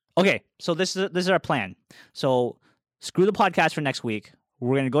 Okay, so this is our plan. So screw the podcast for next week.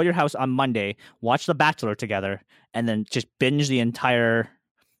 We're gonna go to your house on Monday, watch The Bachelor together, and then just binge the entire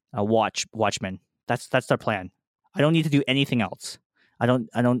Watchmen. That's our plan. I don't need to do anything else. I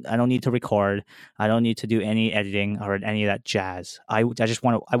don't need to record. I don't need to do any editing or any of that jazz. I just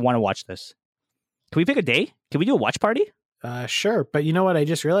want to watch this. Can we pick a day? Can we do a watch party? Sure. But you know what? I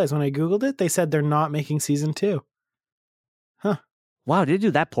just realized when I Googled it, they said they're not making season 2. Huh. Wow. Did it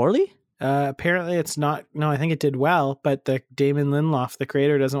do that poorly? Apparently it's not. No, I think it did well, but the Damon Lindelof, the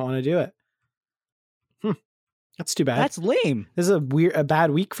creator, doesn't want to do it. That's too bad. That's lame. This is a bad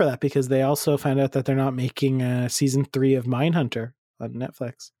week for that, because they also found out that they're not making season 3 of Mindhunter on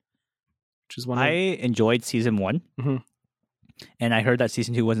Netflix, which is one. I enjoyed season 1, mm-hmm. and I heard that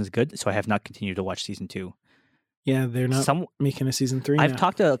season 2 wasn't as good, so I have not continued to watch season 2. Yeah, they're not making a season 3. I've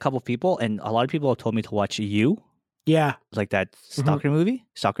talked to a couple of people, and a lot of people have told me to watch You. Yeah, like that stalker movie,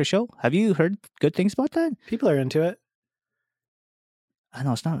 stalker show. Have you heard good things about that? People are into it. I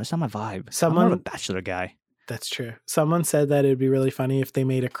know it's not my vibe. I'm more of a Bachelor guy. That's true. Someone said that it'd be really funny if they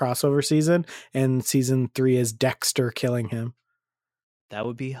made a crossover season, and season 3 is Dexter killing him. That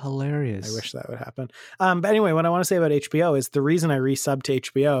would be hilarious. I wish that would happen. But anyway, what I want to say about HBO is the reason I resubbed to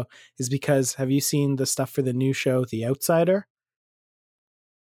HBO is because, have you seen the stuff for the new show, The Outsider?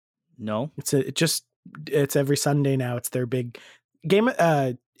 No. It's every Sunday now. It's their big game.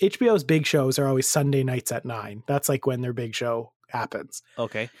 HBO's big shows are always Sunday nights at 9. That's like when their big show happens.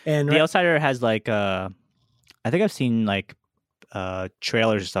 Okay. And The Outsider has I think I've seen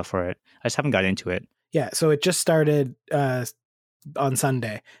trailers and stuff for it. I just haven't got into it. Yeah. So it just started on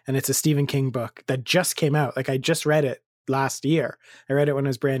Sunday, and it's a Stephen King book that just came out. Like, I just read it last year. I read it when it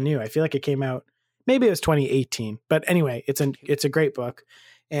was brand new. I feel like it came out, maybe it was 2018, but anyway, it's a great book,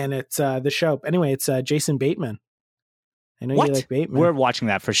 and it's the show. Anyway, it's Jason Bateman. I know you like Bateman. We're watching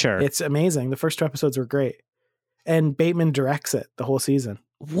that for sure. It's amazing. The first 2 episodes were great, and Bateman directs it the whole season.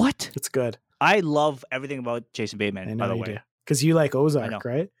 What? It's good. I love everything about Jason Bateman. By the way, because you like Ozark,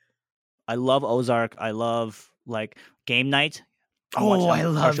 right? I love Ozark. I love Game Night. I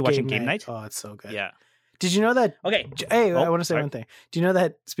love watching Game Night. Oh, it's so good. Yeah. Did you know that? Okay. Hey, I want to say one thing. Do you know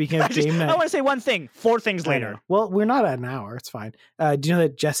that, speaking of Game Night? I want to say one thing. 4 things later. Well, we're not at an hour. It's fine. Do you know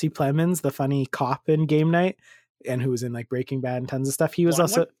that Jesse Plemons, the funny cop in Game Night, and who was in Breaking Bad and tons of stuff, he was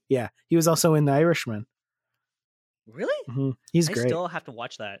he was also in The Irishman. Really? Mm-hmm. He's great. I still have to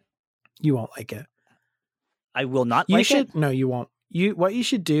watch that. You won't like it. I will not like it? No, you won't. What you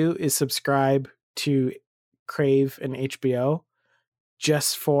should do is subscribe to Crave and HBO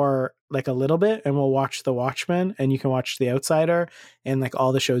just for a little bit, and we'll watch The Watchmen, and you can watch The Outsider and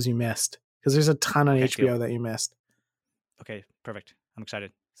all the shows you missed, because there's a ton on HBO that you missed. Okay, perfect. I'm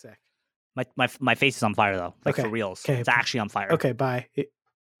excited. Sick. My face is on fire though, for reals. Okay. It's actually on fire. Okay, bye.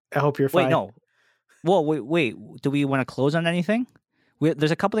 I hope you're fine. Wait, no. Well, wait. Do we want to close on anything?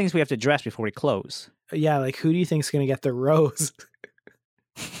 There's a couple things we have to address before we close. Yeah, like who do you think's going to get the rose?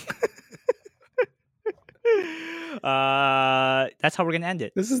 That's how we're gonna end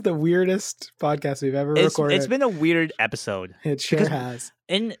it. This is the weirdest podcast we've ever recorded. It's been a weird episode. It sure has.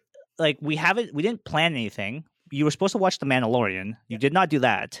 We didn't plan anything. You were supposed to watch The Mandalorian. You did not do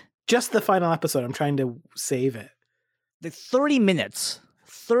that. Just the final episode. I'm trying to save it. 30 minutes.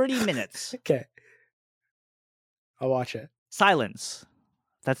 30 minutes. Okay. I'll watch it. Silence.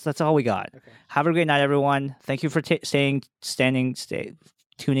 That's all we got. Okay. Have a great night, everyone. Thank you for tuning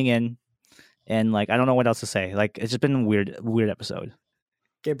in. And I don't know what else to say. It's just been a weird episode.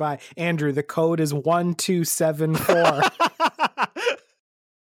 Okay, bye. Andrew, the code is 1274.